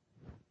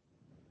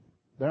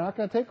 They're not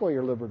going to take away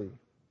your liberty.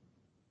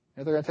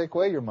 And they're going to take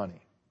away your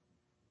money.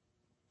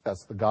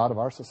 That's the God of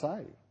our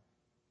society.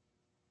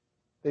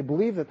 They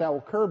believe that will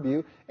curb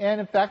you,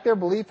 and in fact their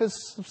belief is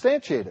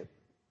substantiated.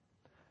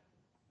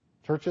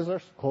 Churches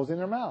are closing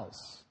their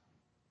mouths.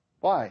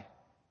 Why?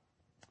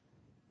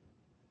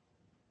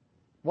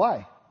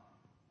 Why?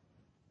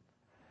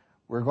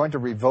 We're going to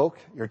revoke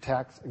your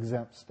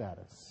tax-exempt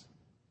status.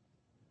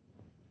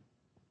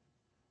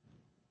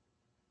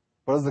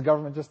 What has the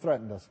government just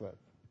threatened us with?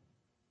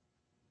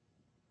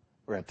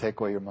 We're going to take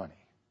away your money.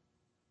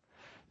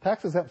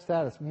 Tax-exempt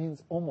status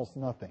means almost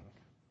nothing.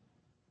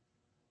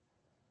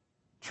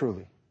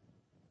 Truly.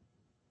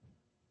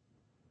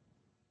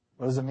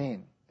 What does it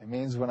mean? It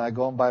means when I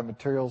go and buy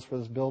materials for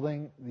this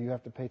building, you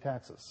have to pay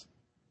taxes.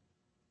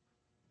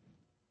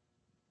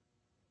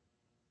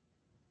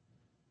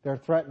 They're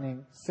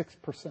threatening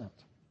 6%.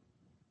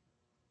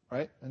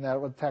 Right? Isn't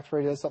that what the tax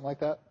rate is? Something like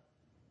that?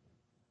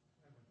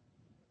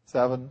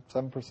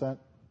 7%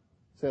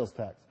 sales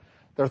tax.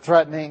 They're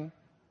threatening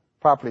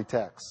property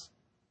tax.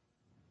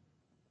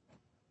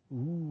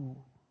 Ooh.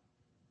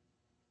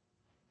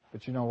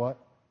 But you know what?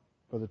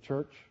 For the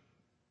church,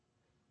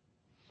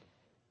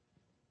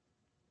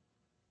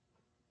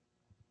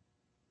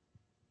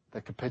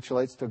 that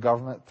capitulates to a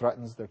government,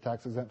 threatens their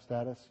tax-exempt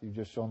status, you've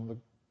just shown the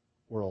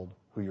world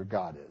who your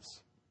God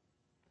is.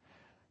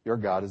 Your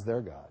God is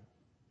their God,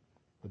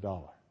 the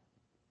dollar.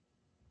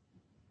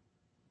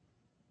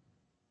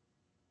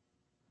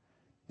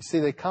 You see,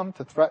 they come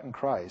to threaten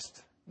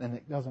Christ, and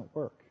it doesn't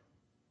work.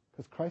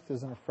 Because Christ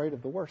isn't afraid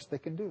of the worst they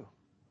can do.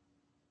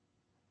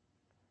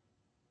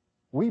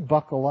 We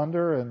buckle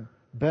under and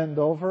bend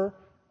over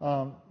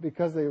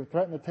because they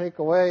threaten to take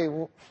away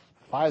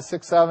 5,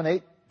 6, 7,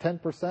 8,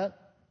 10% of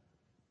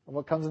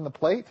what comes in the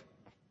plate.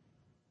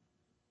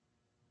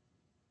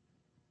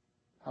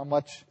 How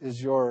much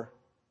is your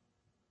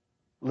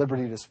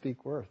liberty to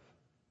speak worth?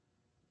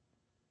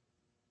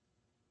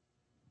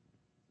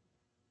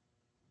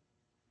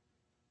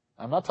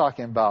 I'm not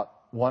talking about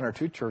 1 or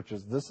 2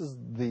 churches. This is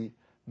the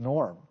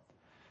norm.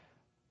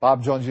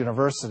 Bob Jones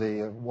University,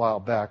 a while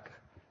back,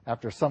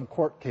 after some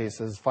court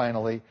cases,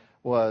 finally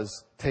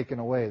was taken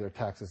away their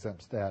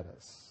tax-exempt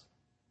status.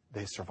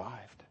 They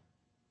survived.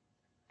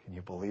 Can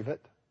you believe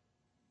it?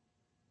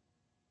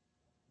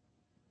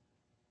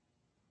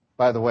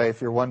 By the way,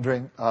 if you're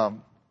wondering,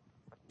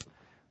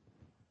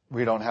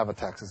 we don't have a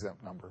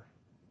tax-exempt number.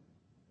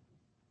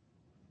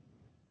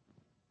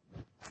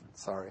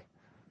 Sorry.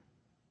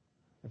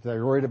 If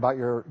they're worried about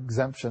your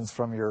exemptions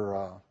from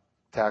your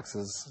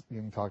taxes, you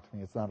can talk to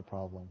me. It's not a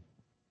problem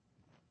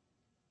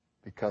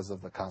because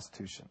of the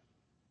Constitution.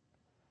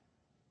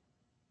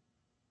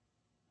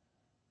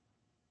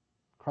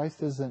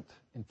 Christ isn't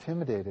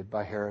intimidated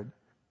by Herod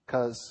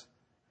because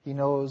he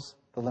knows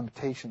the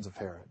limitations of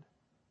Herod.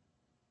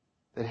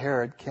 That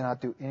Herod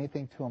cannot do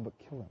anything to him but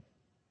kill him.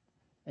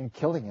 And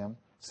killing him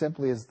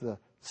simply is the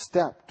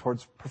step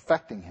towards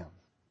perfecting him.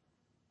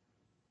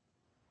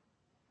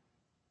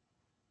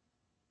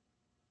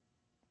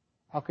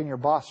 How can your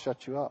boss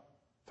shut you up?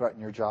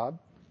 Threaten your job?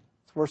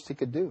 It's the worst he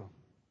could do.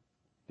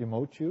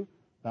 Demote you,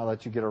 not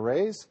let you get a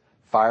raise,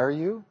 fire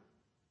you.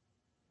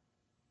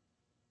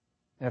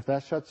 And if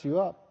that shuts you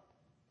up,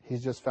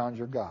 he's just found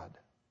your God.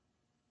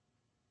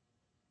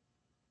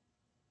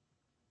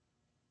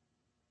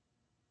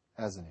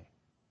 Hasn't he?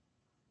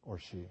 Or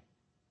she?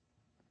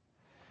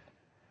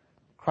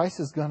 Christ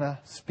is going to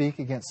speak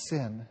against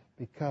sin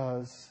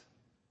because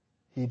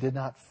he did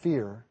not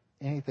fear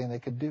anything they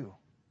could do.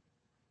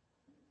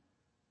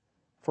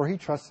 For he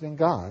trusted in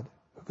God,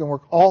 who can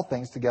work all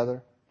things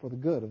together for the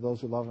good of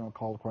those who love him and are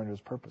called according to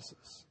his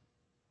purposes.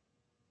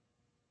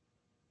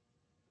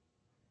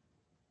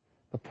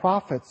 The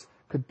prophets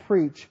could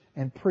preach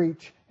and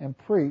preach and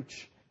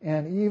preach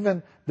and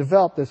even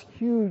develop this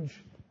huge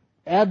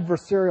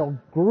adversarial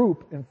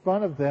group in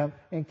front of them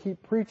and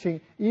keep preaching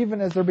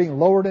even as they're being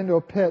lowered into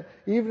a pit,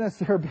 even as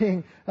they're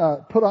being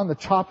put on the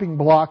chopping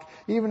block,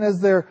 even as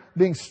they're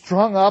being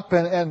strung up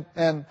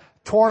and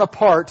torn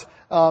apart.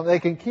 They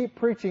can keep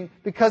preaching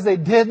because they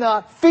did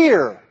not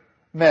fear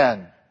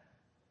men,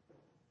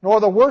 nor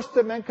the worst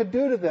that men could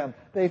do to them.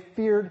 They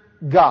feared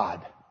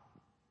God.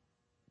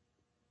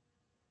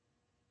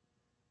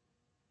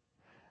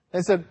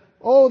 They said,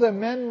 oh, that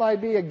men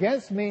might be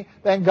against me,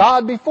 then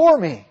God be for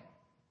me.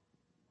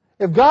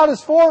 If God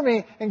is for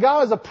me and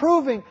God is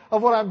approving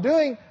of what I'm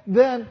doing,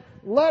 then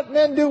let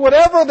men do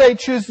whatever they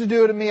choose to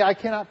do to me. I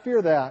cannot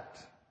fear that.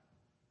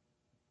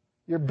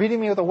 You're beating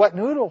me with a wet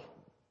noodle.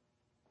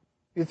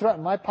 You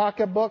threaten my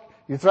pocketbook.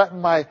 You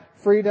threaten my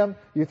freedom.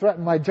 You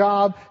threaten my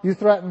job. You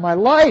threaten my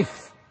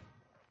life.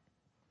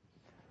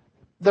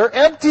 They're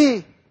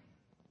empty.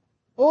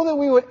 Oh, that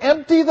we would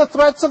empty the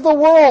threats of the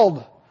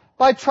world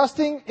by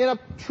trusting in a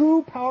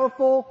true,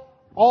 powerful,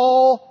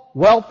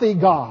 all-wealthy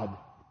God.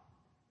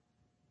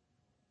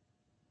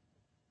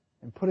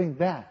 And putting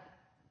that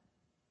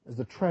as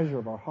the treasure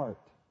of our heart.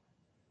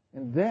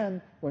 And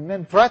then, when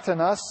men threaten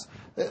us,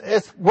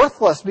 it's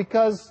worthless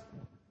because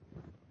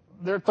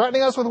they're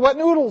threatening us with wet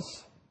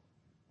noodles.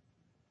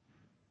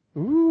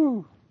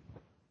 Ooh.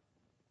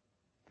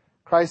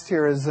 Christ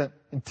here isn't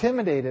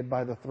intimidated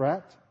by the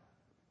threat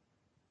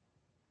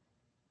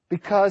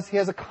because he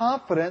has a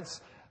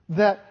confidence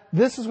that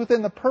this is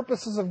within the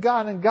purposes of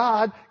God, and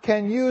God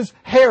can use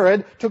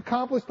Herod to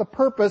accomplish the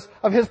purpose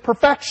of his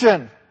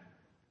perfection,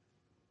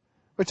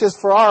 which is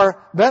for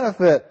our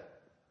benefit.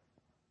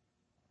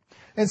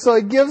 And so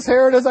he gives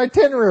Herod his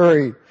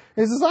itinerary.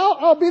 He says,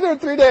 I'll be there in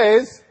 3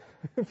 days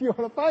if you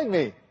want to find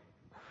me.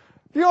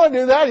 If you want to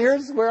do that,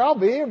 here's where I'll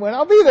be and when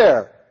I'll be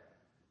there.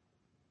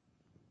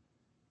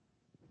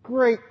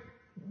 Great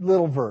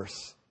little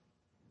verse.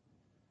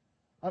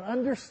 An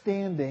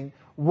understanding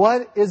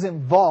what is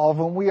involved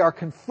when we are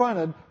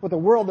confronted with a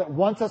world that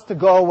wants us to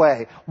go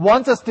away,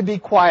 wants us to be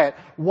quiet,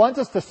 wants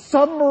us to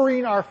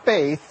submarine our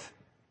faith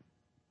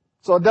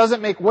so it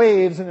doesn't make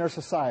waves in their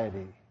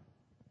society.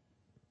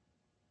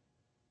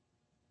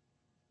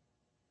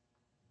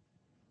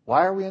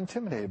 Why are we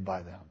intimidated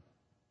by them?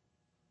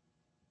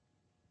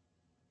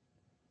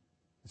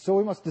 So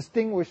we must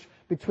distinguish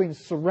between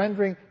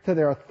surrendering to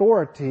their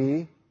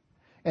authority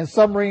and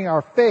submarining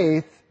our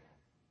faith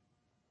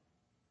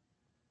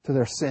to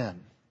their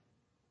sin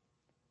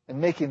and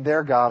making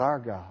their God our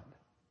God.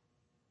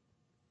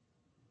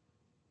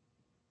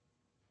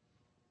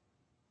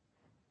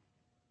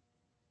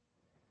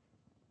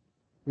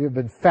 We have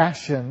been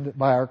fashioned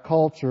by our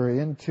culture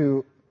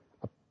into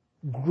a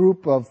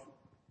group of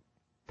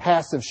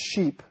passive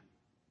sheep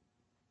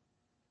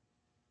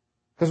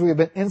because we have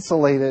been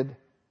insulated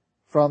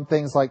from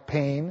things like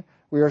pain.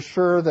 We are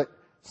sure that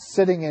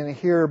sitting in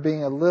here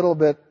being a little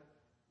bit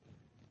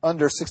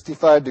under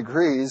 65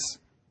 degrees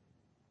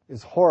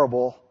is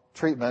horrible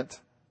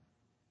treatment.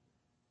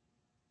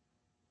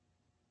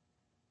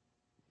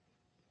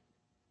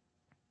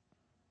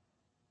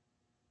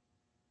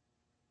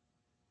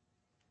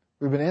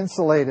 We've been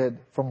insulated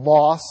from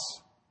loss.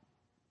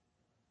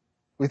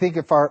 We think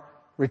if our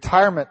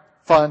retirement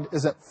fund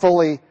isn't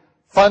fully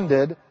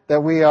funded,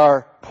 that we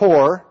are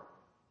poor.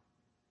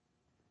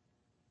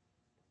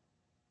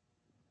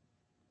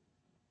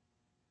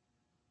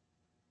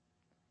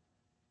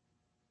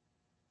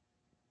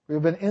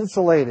 We've been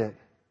insulated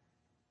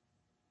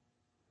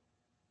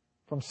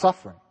from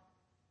suffering.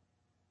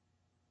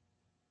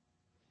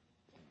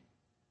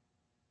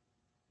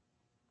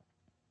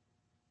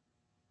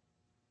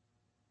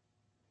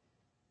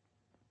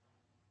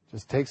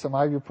 Just take some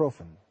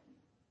ibuprofen.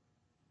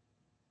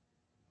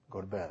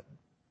 Go to bed.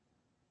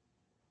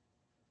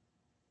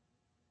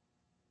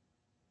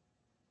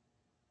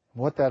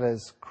 What that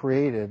has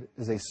created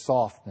is a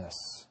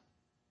softness.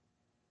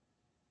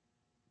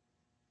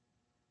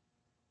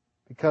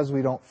 Because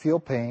we don't feel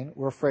pain,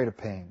 we're afraid of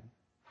pain.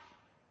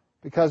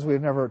 Because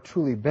we've never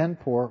truly been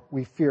poor,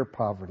 we fear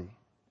poverty.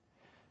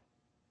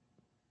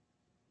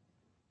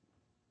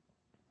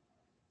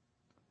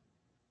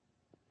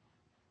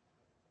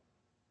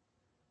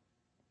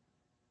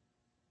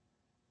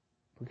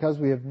 Because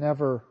we have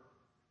never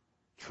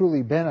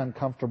truly been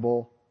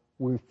uncomfortable,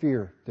 we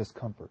fear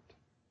discomfort.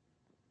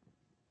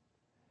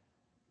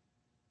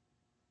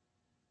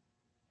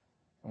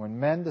 And when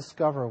men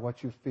discover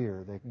what you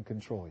fear, they can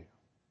control you.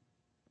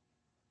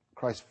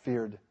 Christ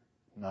feared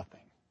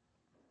nothing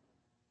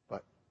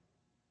but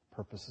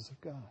purposes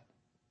of God.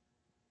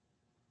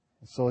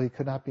 And so he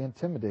could not be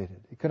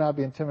intimidated. He could not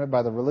be intimidated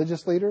by the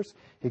religious leaders.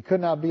 He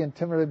could not be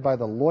intimidated by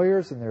the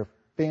lawyers and their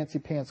fancy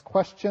pants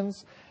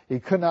questions. He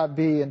could not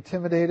be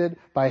intimidated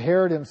by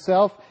Herod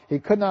himself. He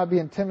could not be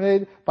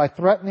intimidated by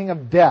threatening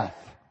of death.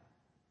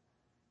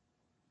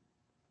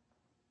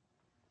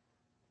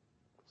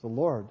 The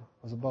Lord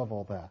was above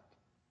all that.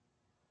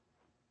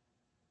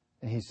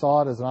 And he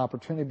saw it as an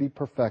opportunity to be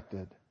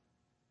perfected.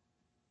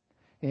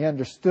 He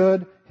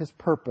understood his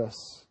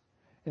purpose.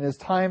 And it's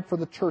time for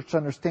the church to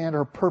understand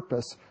her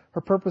purpose.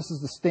 Her purpose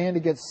is to stand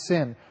against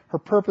sin. Her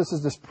purpose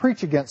is to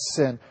preach against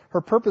sin.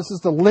 Her purpose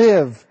is to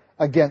live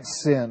against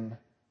sin.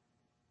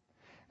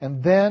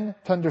 And then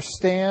to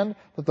understand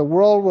that the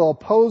world will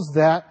oppose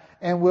that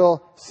and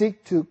will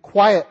seek to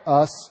quiet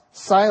us,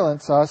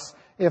 silence us,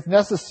 if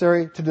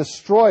necessary, to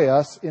destroy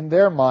us in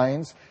their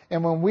minds.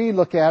 And when we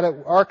look at it,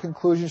 our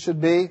conclusion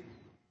should be,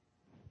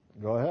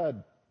 go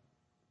ahead.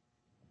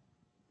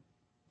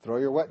 Throw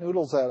your wet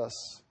noodles at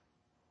us.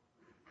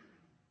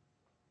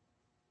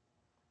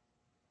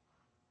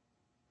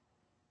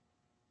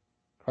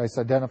 Christ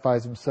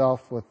identifies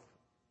himself with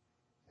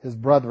his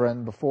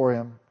brethren before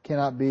him. It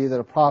cannot be that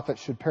a prophet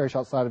should perish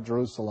outside of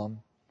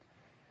Jerusalem.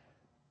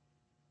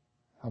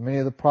 How many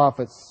of the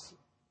prophets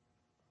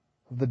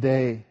of the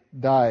day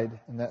died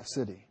in that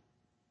city?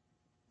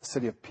 The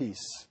city of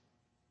peace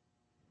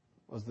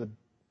was the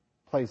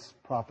place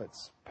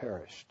prophets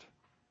perished.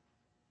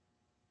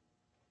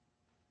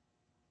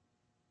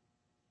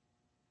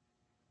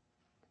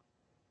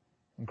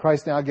 And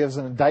Christ now gives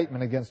an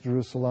indictment against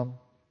Jerusalem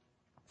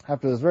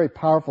after this very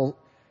powerful,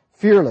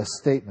 fearless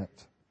statement.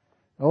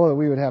 Oh, that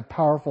we would have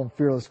powerful and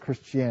fearless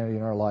Christianity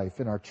in our life,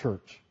 in our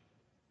church.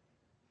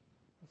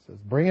 It says,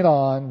 bring it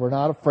on. We're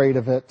not afraid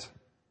of it.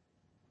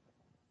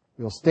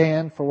 We will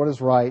stand for what is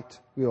right.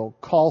 We will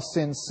call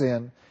sin,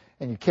 sin.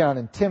 And you cannot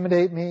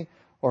intimidate me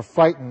or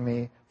frighten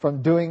me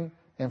from doing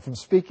and from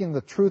speaking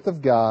the truth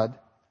of God,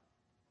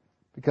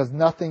 because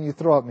nothing you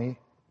throw at me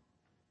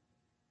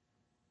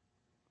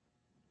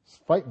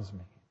frightens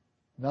me.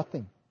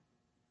 Nothing.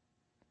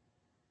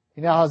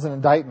 He now has an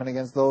indictment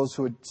against those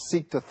who would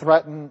seek to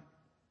threaten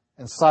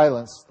and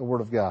silence the Word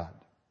of God.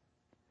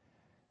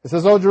 It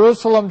says, "O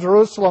Jerusalem,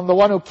 Jerusalem, the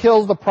one who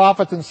kills the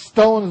prophets and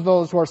stones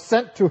those who are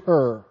sent to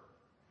her.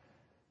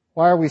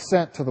 Why are we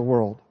sent to the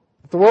world?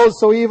 If the world is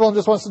so evil and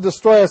just wants to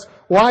destroy us,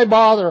 why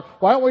bother?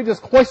 Why don't we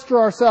just cloister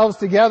ourselves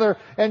together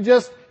and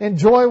just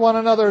enjoy one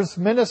another's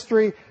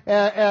ministry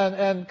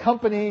and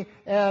company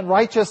and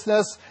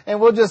righteousness, and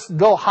we'll just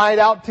go hide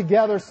out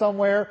together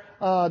somewhere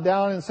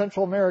down in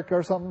Central America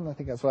or something?" I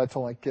think that's what I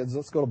told my kids.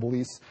 Let's go to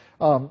Belize.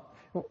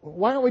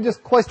 Why don't we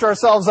just cloister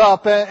ourselves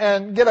up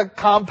and get a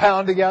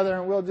compound together,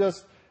 and we'll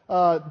just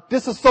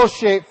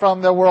disassociate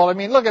from the world. I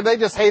mean, look, they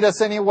just hate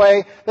us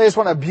anyway. They just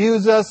want to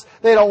abuse us.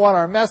 They don't want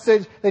our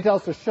message. They tell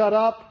us to shut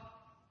up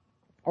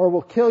or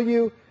we'll kill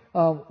you.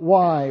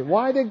 Why?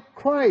 Why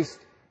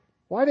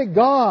did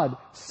God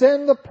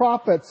send the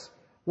prophets?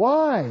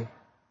 Why?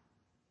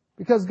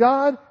 Because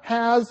God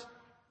has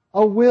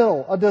a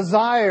will, a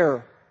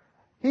desire.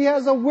 He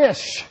has a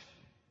wish.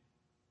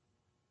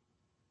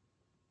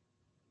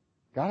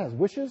 God has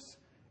wishes?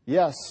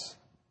 Yes.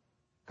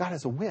 God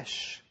has a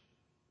wish.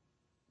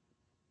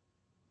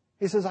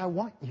 He says, I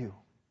want you.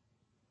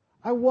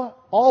 I want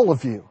all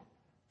of you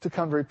to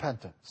come to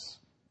repentance.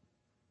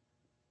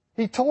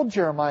 He told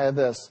Jeremiah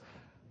this.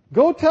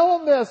 Go tell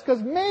them this,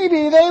 because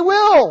maybe they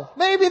will.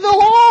 Maybe they'll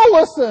all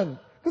listen.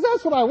 Because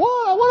that's what I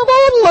want. I want them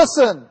all to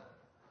listen.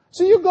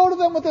 So you go to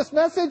them with this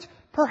message,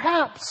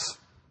 perhaps.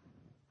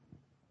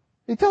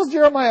 He tells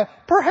Jeremiah,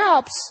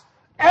 perhaps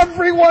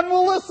everyone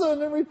will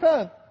listen and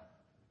repent.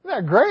 Isn't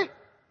that great?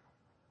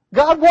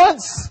 God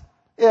wants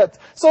it.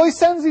 So He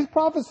sends these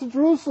prophets to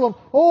Jerusalem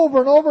over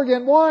and over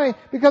again. Why?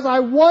 Because I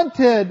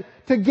wanted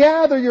to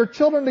gather your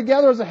children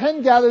together as a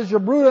hen gathers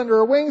your brood under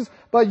her wings,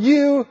 but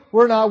you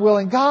were not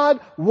willing. God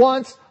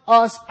wants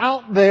us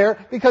out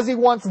there because He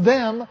wants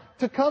them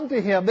to come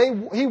to Him.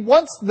 He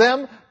wants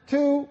them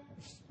to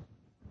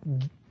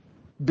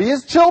be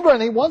His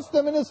children. He wants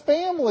them in His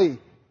family.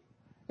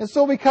 And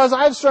so because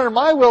I've surrendered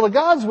my will to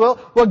God's will,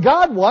 what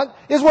God wants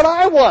is what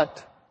I want.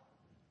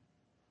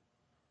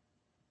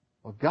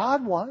 What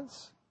God wants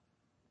is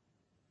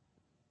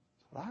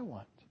what I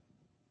want.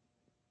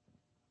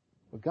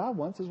 What God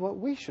wants is what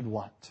we should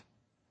want.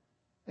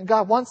 And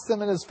God wants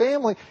them in His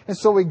family. And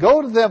so we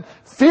go to them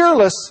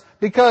fearless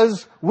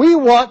because we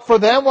want for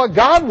them what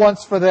God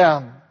wants for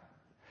them.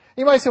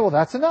 You might say, well,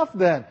 that's enough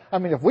then. I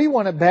mean, if we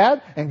want it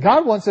bad and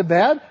God wants it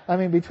bad, I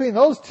mean, between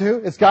those two,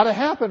 it's got to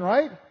happen,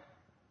 right?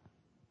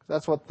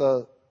 That's what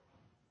the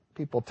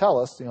people tell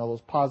us,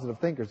 those positive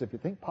thinkers. If you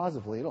think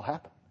positively, it'll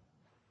happen.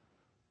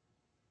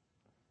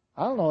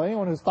 I don't know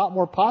anyone who's thought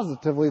more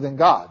positively than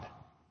God.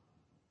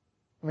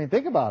 I mean,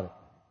 think about it.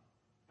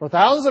 For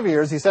thousands of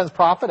years, He sends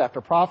prophet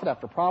after prophet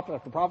after prophet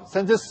after prophet,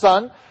 sends His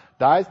Son,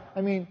 dies.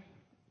 I mean,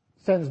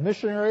 sends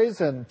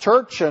missionaries and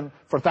church, and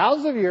for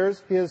thousands of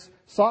years, He has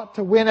sought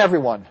to win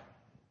everyone.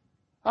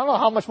 I don't know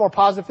how much more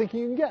positive thinking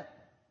you can get.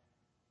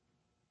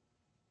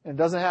 And it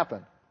doesn't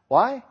happen.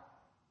 Why?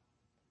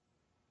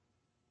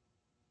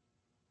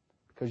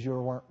 Because you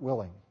weren't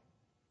willing.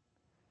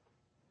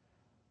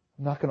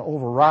 I'm not going to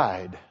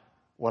override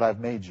what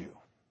I've made you.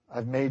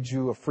 I've made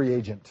you a free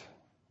agent.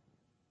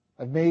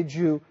 I've made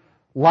you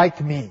like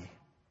me.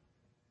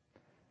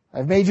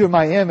 I've made you in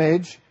my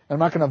image, and I'm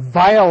not going to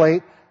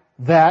violate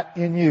that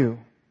in you.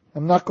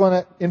 I'm not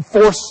going to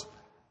enforce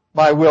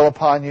my will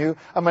upon you.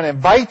 I'm going to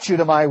invite you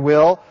to my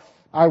will.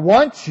 I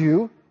want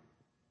you,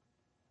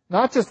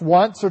 not just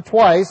once or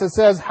twice. It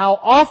says how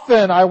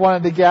often I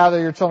wanted to gather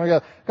your children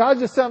together. God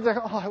just sounds like,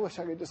 I wish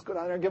I could just go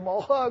down there and give them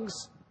all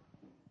hugs.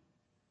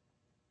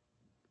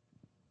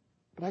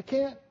 But I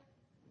can't,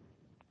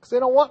 because they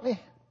don't want me.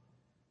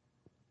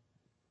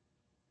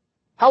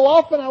 How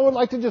often I would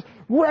like to just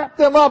wrap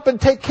them up and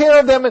take care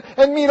of them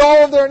and meet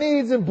all of their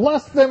needs and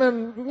bless them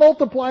and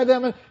multiply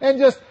them and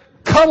just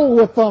cuddle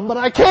with them, but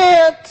I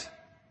can't,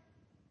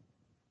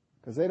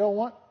 because they don't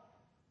want.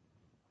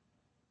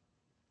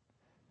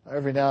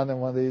 Every now and then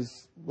one of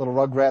these little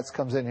rugrats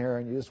comes in here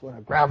and you just want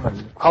to grab them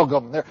and hug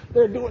them.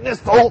 They're doing this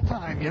the whole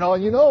time,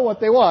 and you know what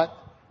they want.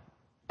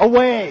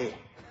 Away.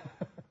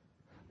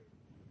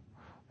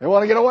 They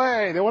want to get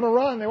away. They want to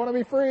run. They want to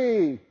be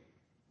free.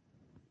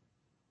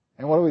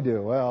 And what do we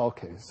do? Well,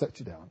 okay, set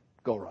you down.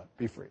 Go run.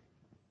 Be free.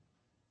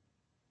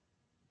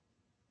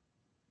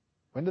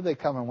 When did they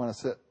come and want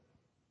to sit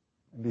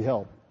and be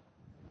held?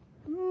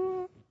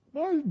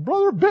 My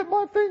brother bit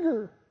my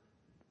finger.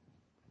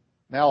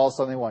 Now all of a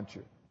sudden they want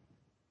you.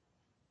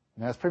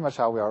 And that's pretty much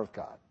how we are with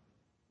God.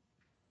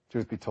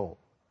 Truth be told.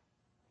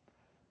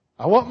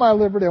 I want my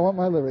liberty. I want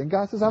my liberty. And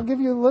God says, I'll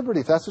give you liberty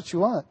if that's what you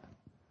want.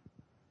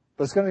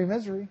 But it's going to be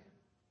misery.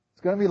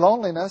 It's going to be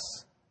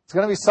loneliness. It's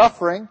going to be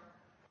suffering.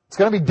 It's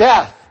going to be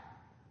death.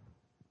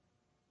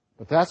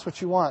 But that's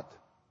what you want.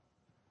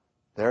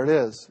 There it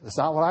is. It's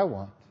not what I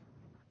want.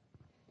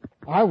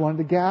 I wanted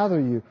to gather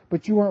you,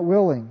 but you weren't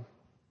willing.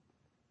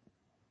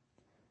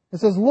 It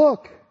says,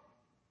 look,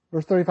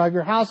 verse 35,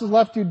 your house is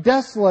left you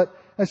desolate.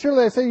 And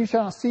surely I say you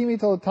shall not see me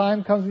till the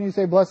time comes when you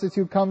say, blessed is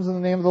he who comes in the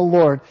name of the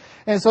Lord.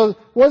 And so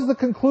what's the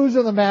conclusion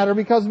of the matter?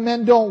 Because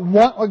men don't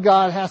want what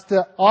God has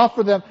to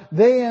offer them,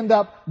 they end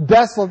up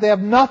desolate. They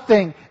have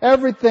nothing.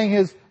 Everything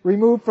is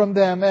removed from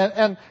them.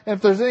 And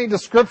if there's any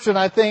description,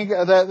 I think,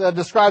 that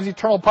describes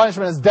eternal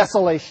punishment as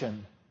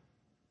desolation.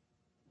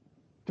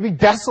 To be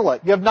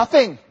desolate. You have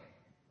nothing.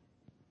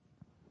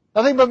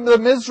 Nothing but the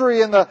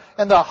misery and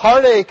the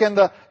heartache and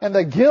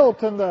the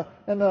guilt and the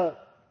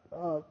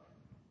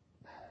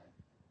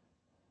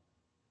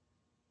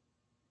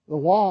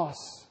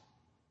loss.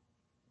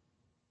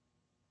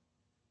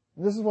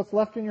 And this is what's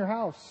left in your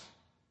house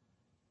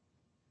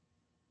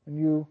when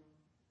you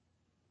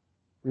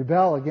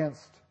rebel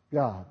against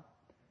God.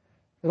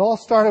 It all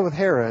started with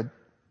Herod,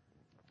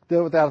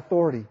 dealt with that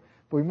authority.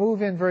 But we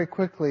move in very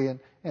quickly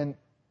and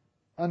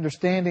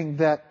understanding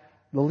that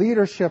the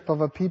leadership of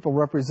a people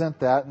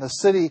represent that, and the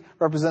city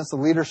represents the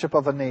leadership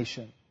of a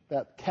nation,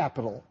 that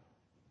capital.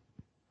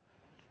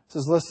 It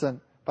says,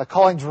 listen, by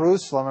calling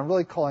Jerusalem, I'm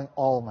really calling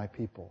all of my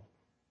people.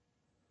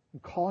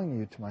 I'm calling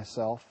you to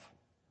myself.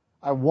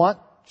 I want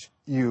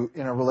you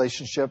in a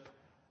relationship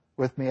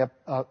with me,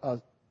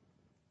 a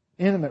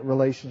intimate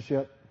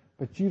relationship,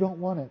 but you don't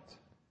want it.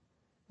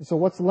 And so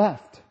what's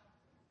left?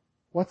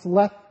 What's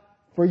left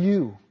for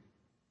you?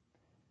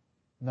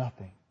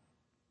 Nothing.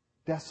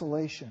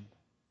 Desolation.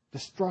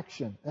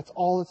 Destruction. That's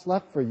all that's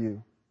left for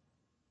you.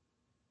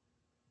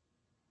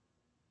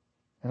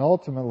 And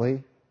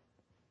ultimately,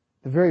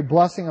 the very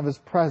blessing of His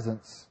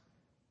presence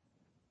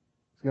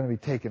is going to be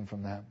taken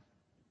from them.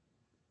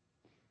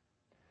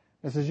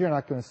 It says, you're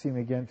not going to see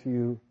me again till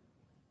you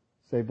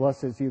say,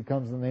 blessed is he who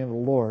comes in the name of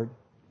the Lord.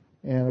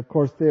 And of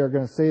course, they are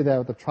going to say that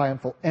with a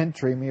triumphal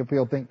entry. Many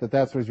people think that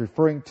that's what he's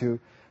referring to.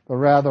 But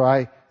rather,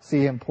 I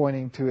see him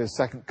pointing to his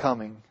second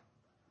coming,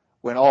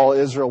 when all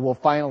Israel will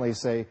finally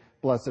say,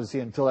 blessed is he.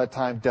 Until that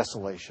time,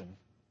 desolation.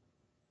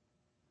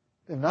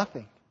 They have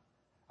nothing.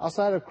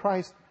 Outside of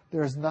Christ,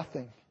 there is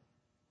nothing.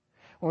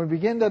 When we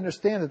begin to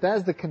understand that that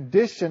is the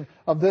condition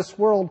of this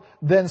world,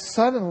 then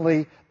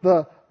suddenly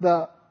the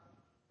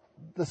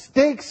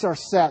stakes are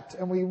set,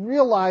 and we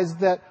realize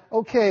that,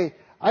 okay,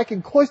 I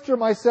can cloister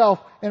myself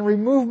and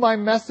remove my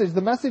message,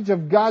 the message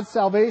of God's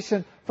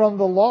salvation, from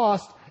the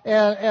lost,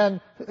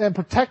 and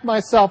protect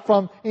myself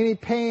from any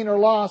pain or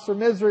loss or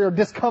misery or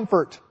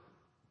discomfort.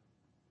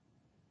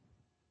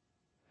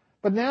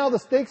 But now the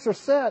stakes are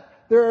set.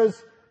 There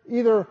is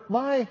either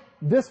my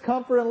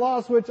discomfort and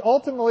loss, which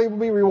ultimately will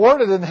be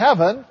rewarded in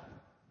heaven.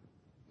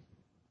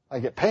 I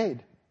get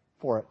paid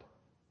for it.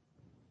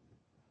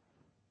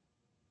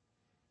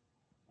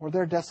 Or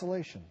their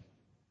desolation.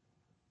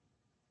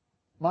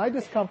 My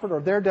discomfort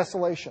or their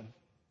desolation.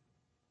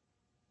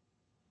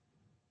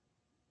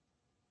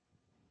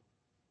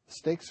 The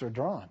stakes are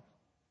drawn.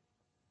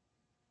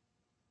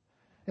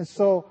 And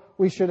so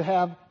we should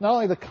have not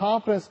only the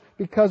confidence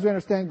because we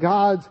understand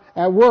God's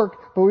at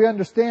work, but we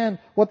understand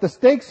what the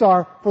stakes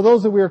are for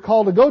those that we are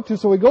called to go to.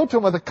 So we go to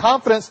Him with a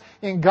confidence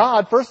in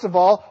God, first of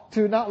all,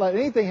 to not let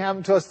anything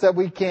happen to us that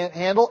we can't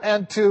handle,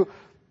 and to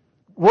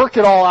work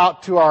it all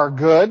out to our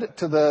good,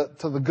 to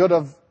the good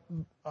of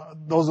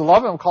those who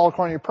love Him, called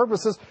according to your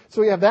purposes.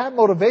 So we have that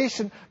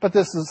motivation, but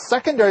this is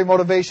secondary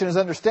motivation is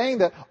understanding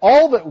that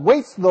all that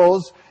waits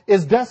those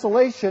is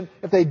desolation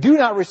if they do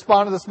not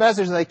respond to this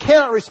message, and they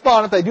cannot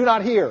respond if they do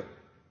not hear.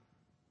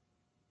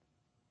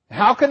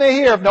 How can they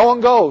hear if no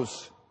one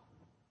goes?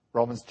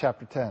 Romans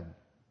chapter 10.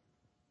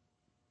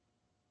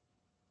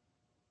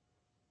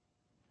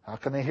 How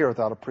can they hear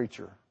without a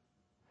preacher?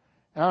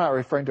 And I'm not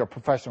referring to a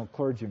professional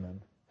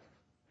clergyman.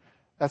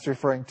 That's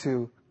referring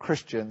to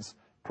Christians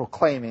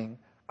proclaiming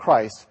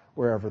Christ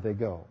wherever they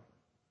go.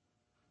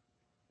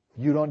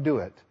 You don't do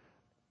it.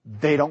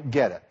 They don't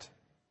get it.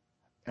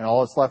 And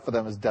all that's left for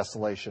them is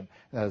desolation.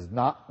 And that is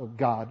not what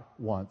God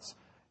wants.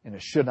 And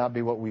it should not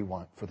be what we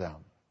want for them.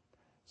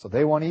 So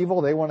they want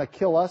evil. They want to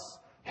kill us.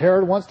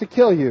 Herod wants to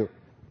kill you.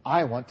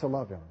 I want to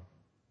love him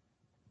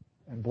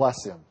and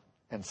bless him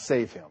and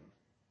save him.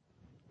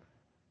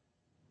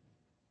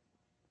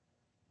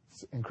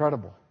 It's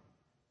incredible.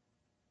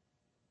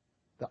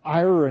 The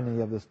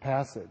irony of this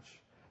passage.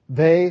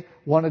 They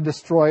want to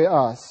destroy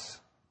us,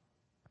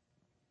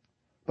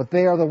 but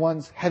they are the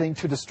ones heading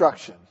to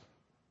destruction.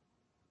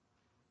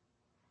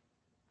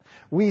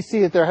 We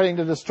see that they're heading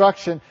to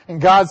destruction,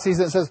 and God sees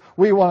it and says,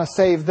 we want to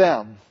save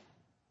them.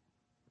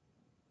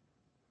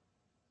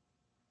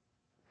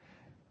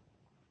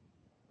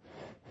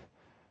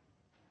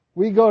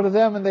 We go to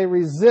them and they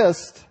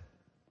resist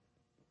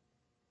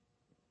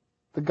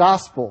the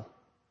gospel,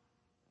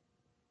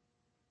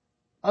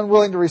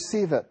 unwilling to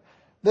receive it.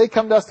 They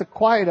come to us to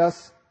quiet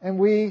us, and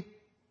we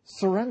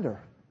surrender.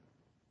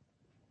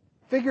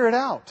 Figure it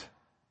out.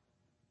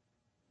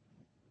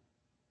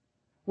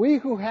 We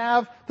who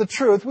have the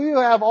truth, we who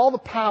have all the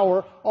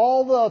power,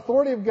 all the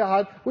authority of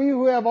God, we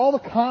who have all the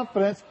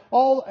confidence,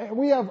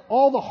 we have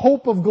all the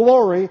hope of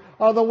glory,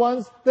 are the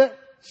ones that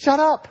shut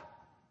up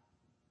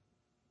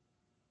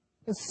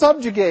and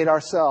subjugate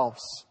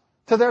ourselves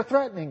to their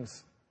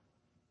threatenings.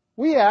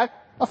 We act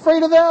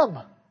afraid of them.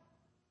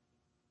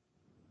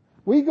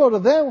 We go to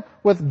them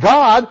with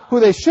God, who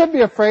they should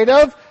be afraid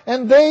of,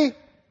 and they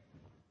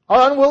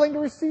are unwilling to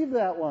receive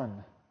that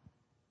one.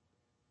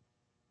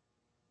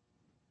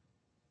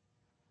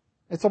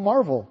 It's a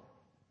marvel.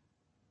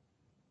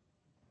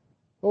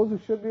 Those who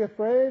should be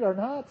afraid are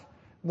not.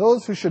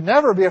 Those who should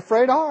never be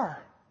afraid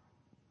are.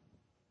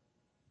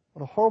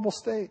 What a horrible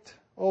state.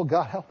 Oh,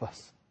 God, help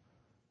us.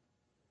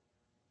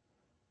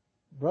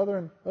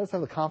 Brethren, let us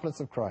have the confidence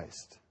of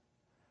Christ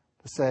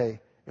to say,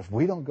 if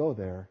we don't go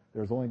there,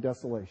 there's only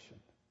desolation.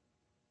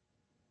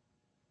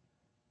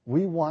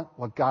 We want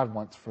what God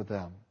wants for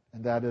them,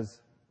 and that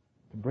is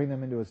to bring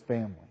them into His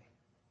family.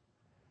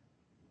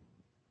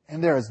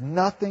 And there is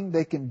nothing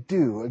they can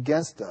do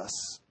against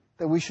us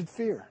that we should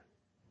fear.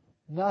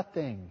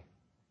 Nothing.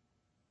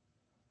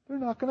 They're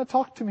not going to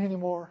talk to me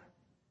anymore.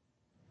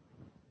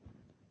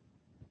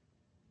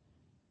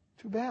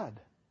 Too bad.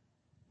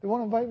 They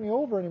won't invite me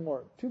over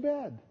anymore. Too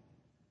bad.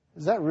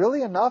 Is that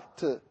really enough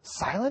to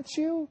silence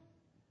you?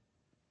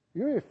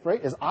 You're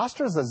afraid? Is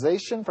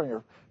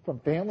ostracization from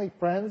family,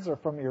 friends, or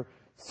from your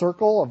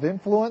circle of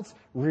influence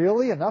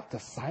really enough to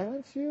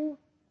silence you?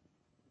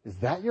 Is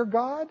that your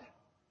God?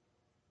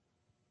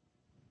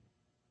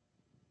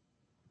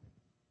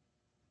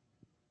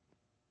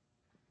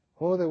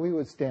 Oh, that we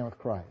would stand with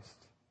Christ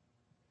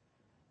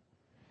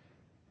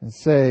and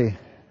say,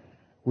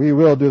 we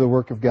will do the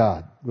work of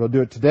God. We'll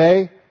do it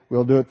today,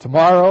 we'll do it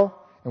tomorrow,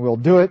 and we'll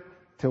do it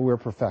till we're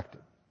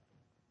perfected.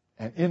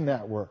 And in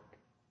that work,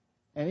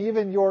 and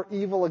even your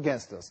evil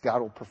against us,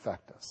 God will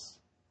perfect us.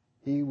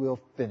 He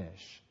will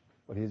finish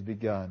what He has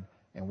begun,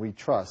 and we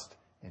trust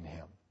in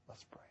Him.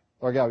 Let's pray.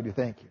 Lord God, we do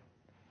thank You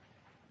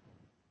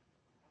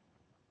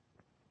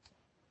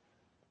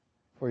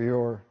for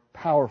Your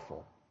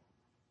powerful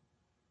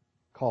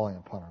calling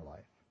upon our life.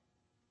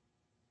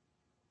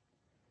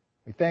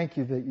 We thank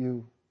You that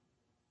You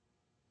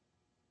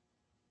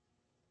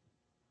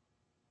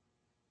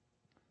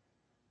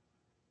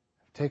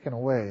have taken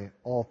away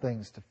all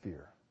things to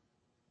fear.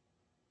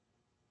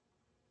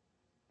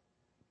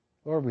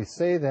 Lord, we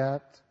say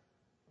that,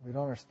 we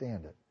don't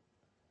understand it.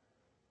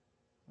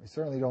 We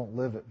certainly don't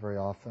live it very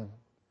often.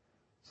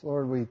 So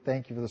Lord, we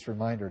thank You for this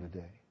reminder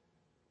today.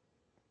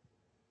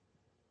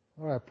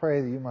 Lord, I pray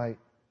that You might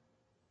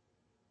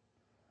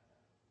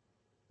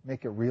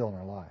make it real in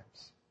our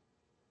lives.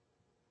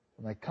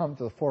 It might come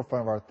to the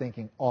forefront of our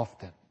thinking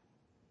often.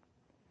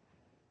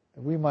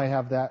 That we might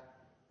have that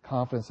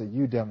confidence that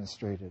You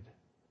demonstrated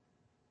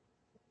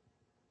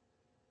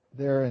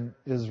there in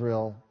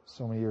Israel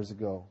so many years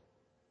ago,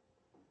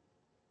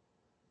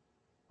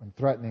 when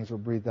threatenings were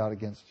breathed out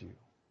against You.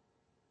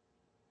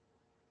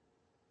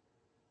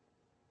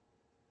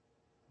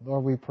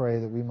 Lord, we pray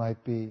that we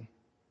might be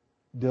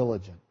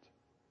diligent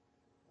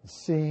in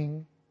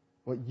seeing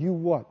what You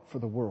want for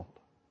the world,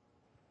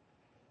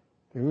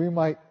 that we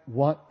might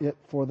want it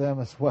for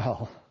them as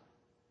well,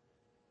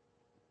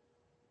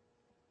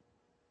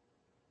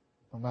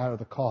 no matter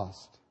the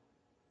cost.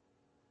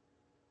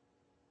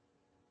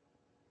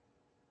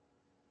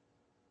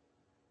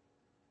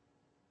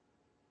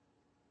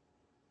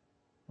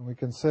 And we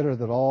consider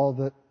that all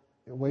that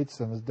awaits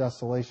them is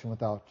desolation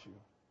without You.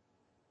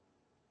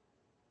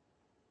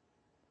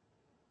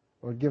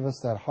 Lord, give us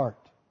that heart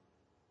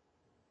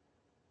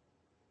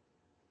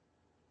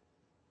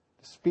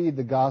to speed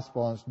the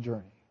gospel on its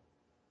journey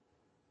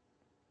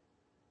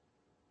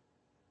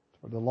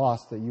toward the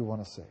lost that You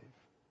want to save.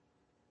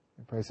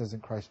 We pray this in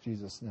Christ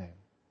Jesus' name.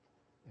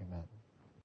 Amen.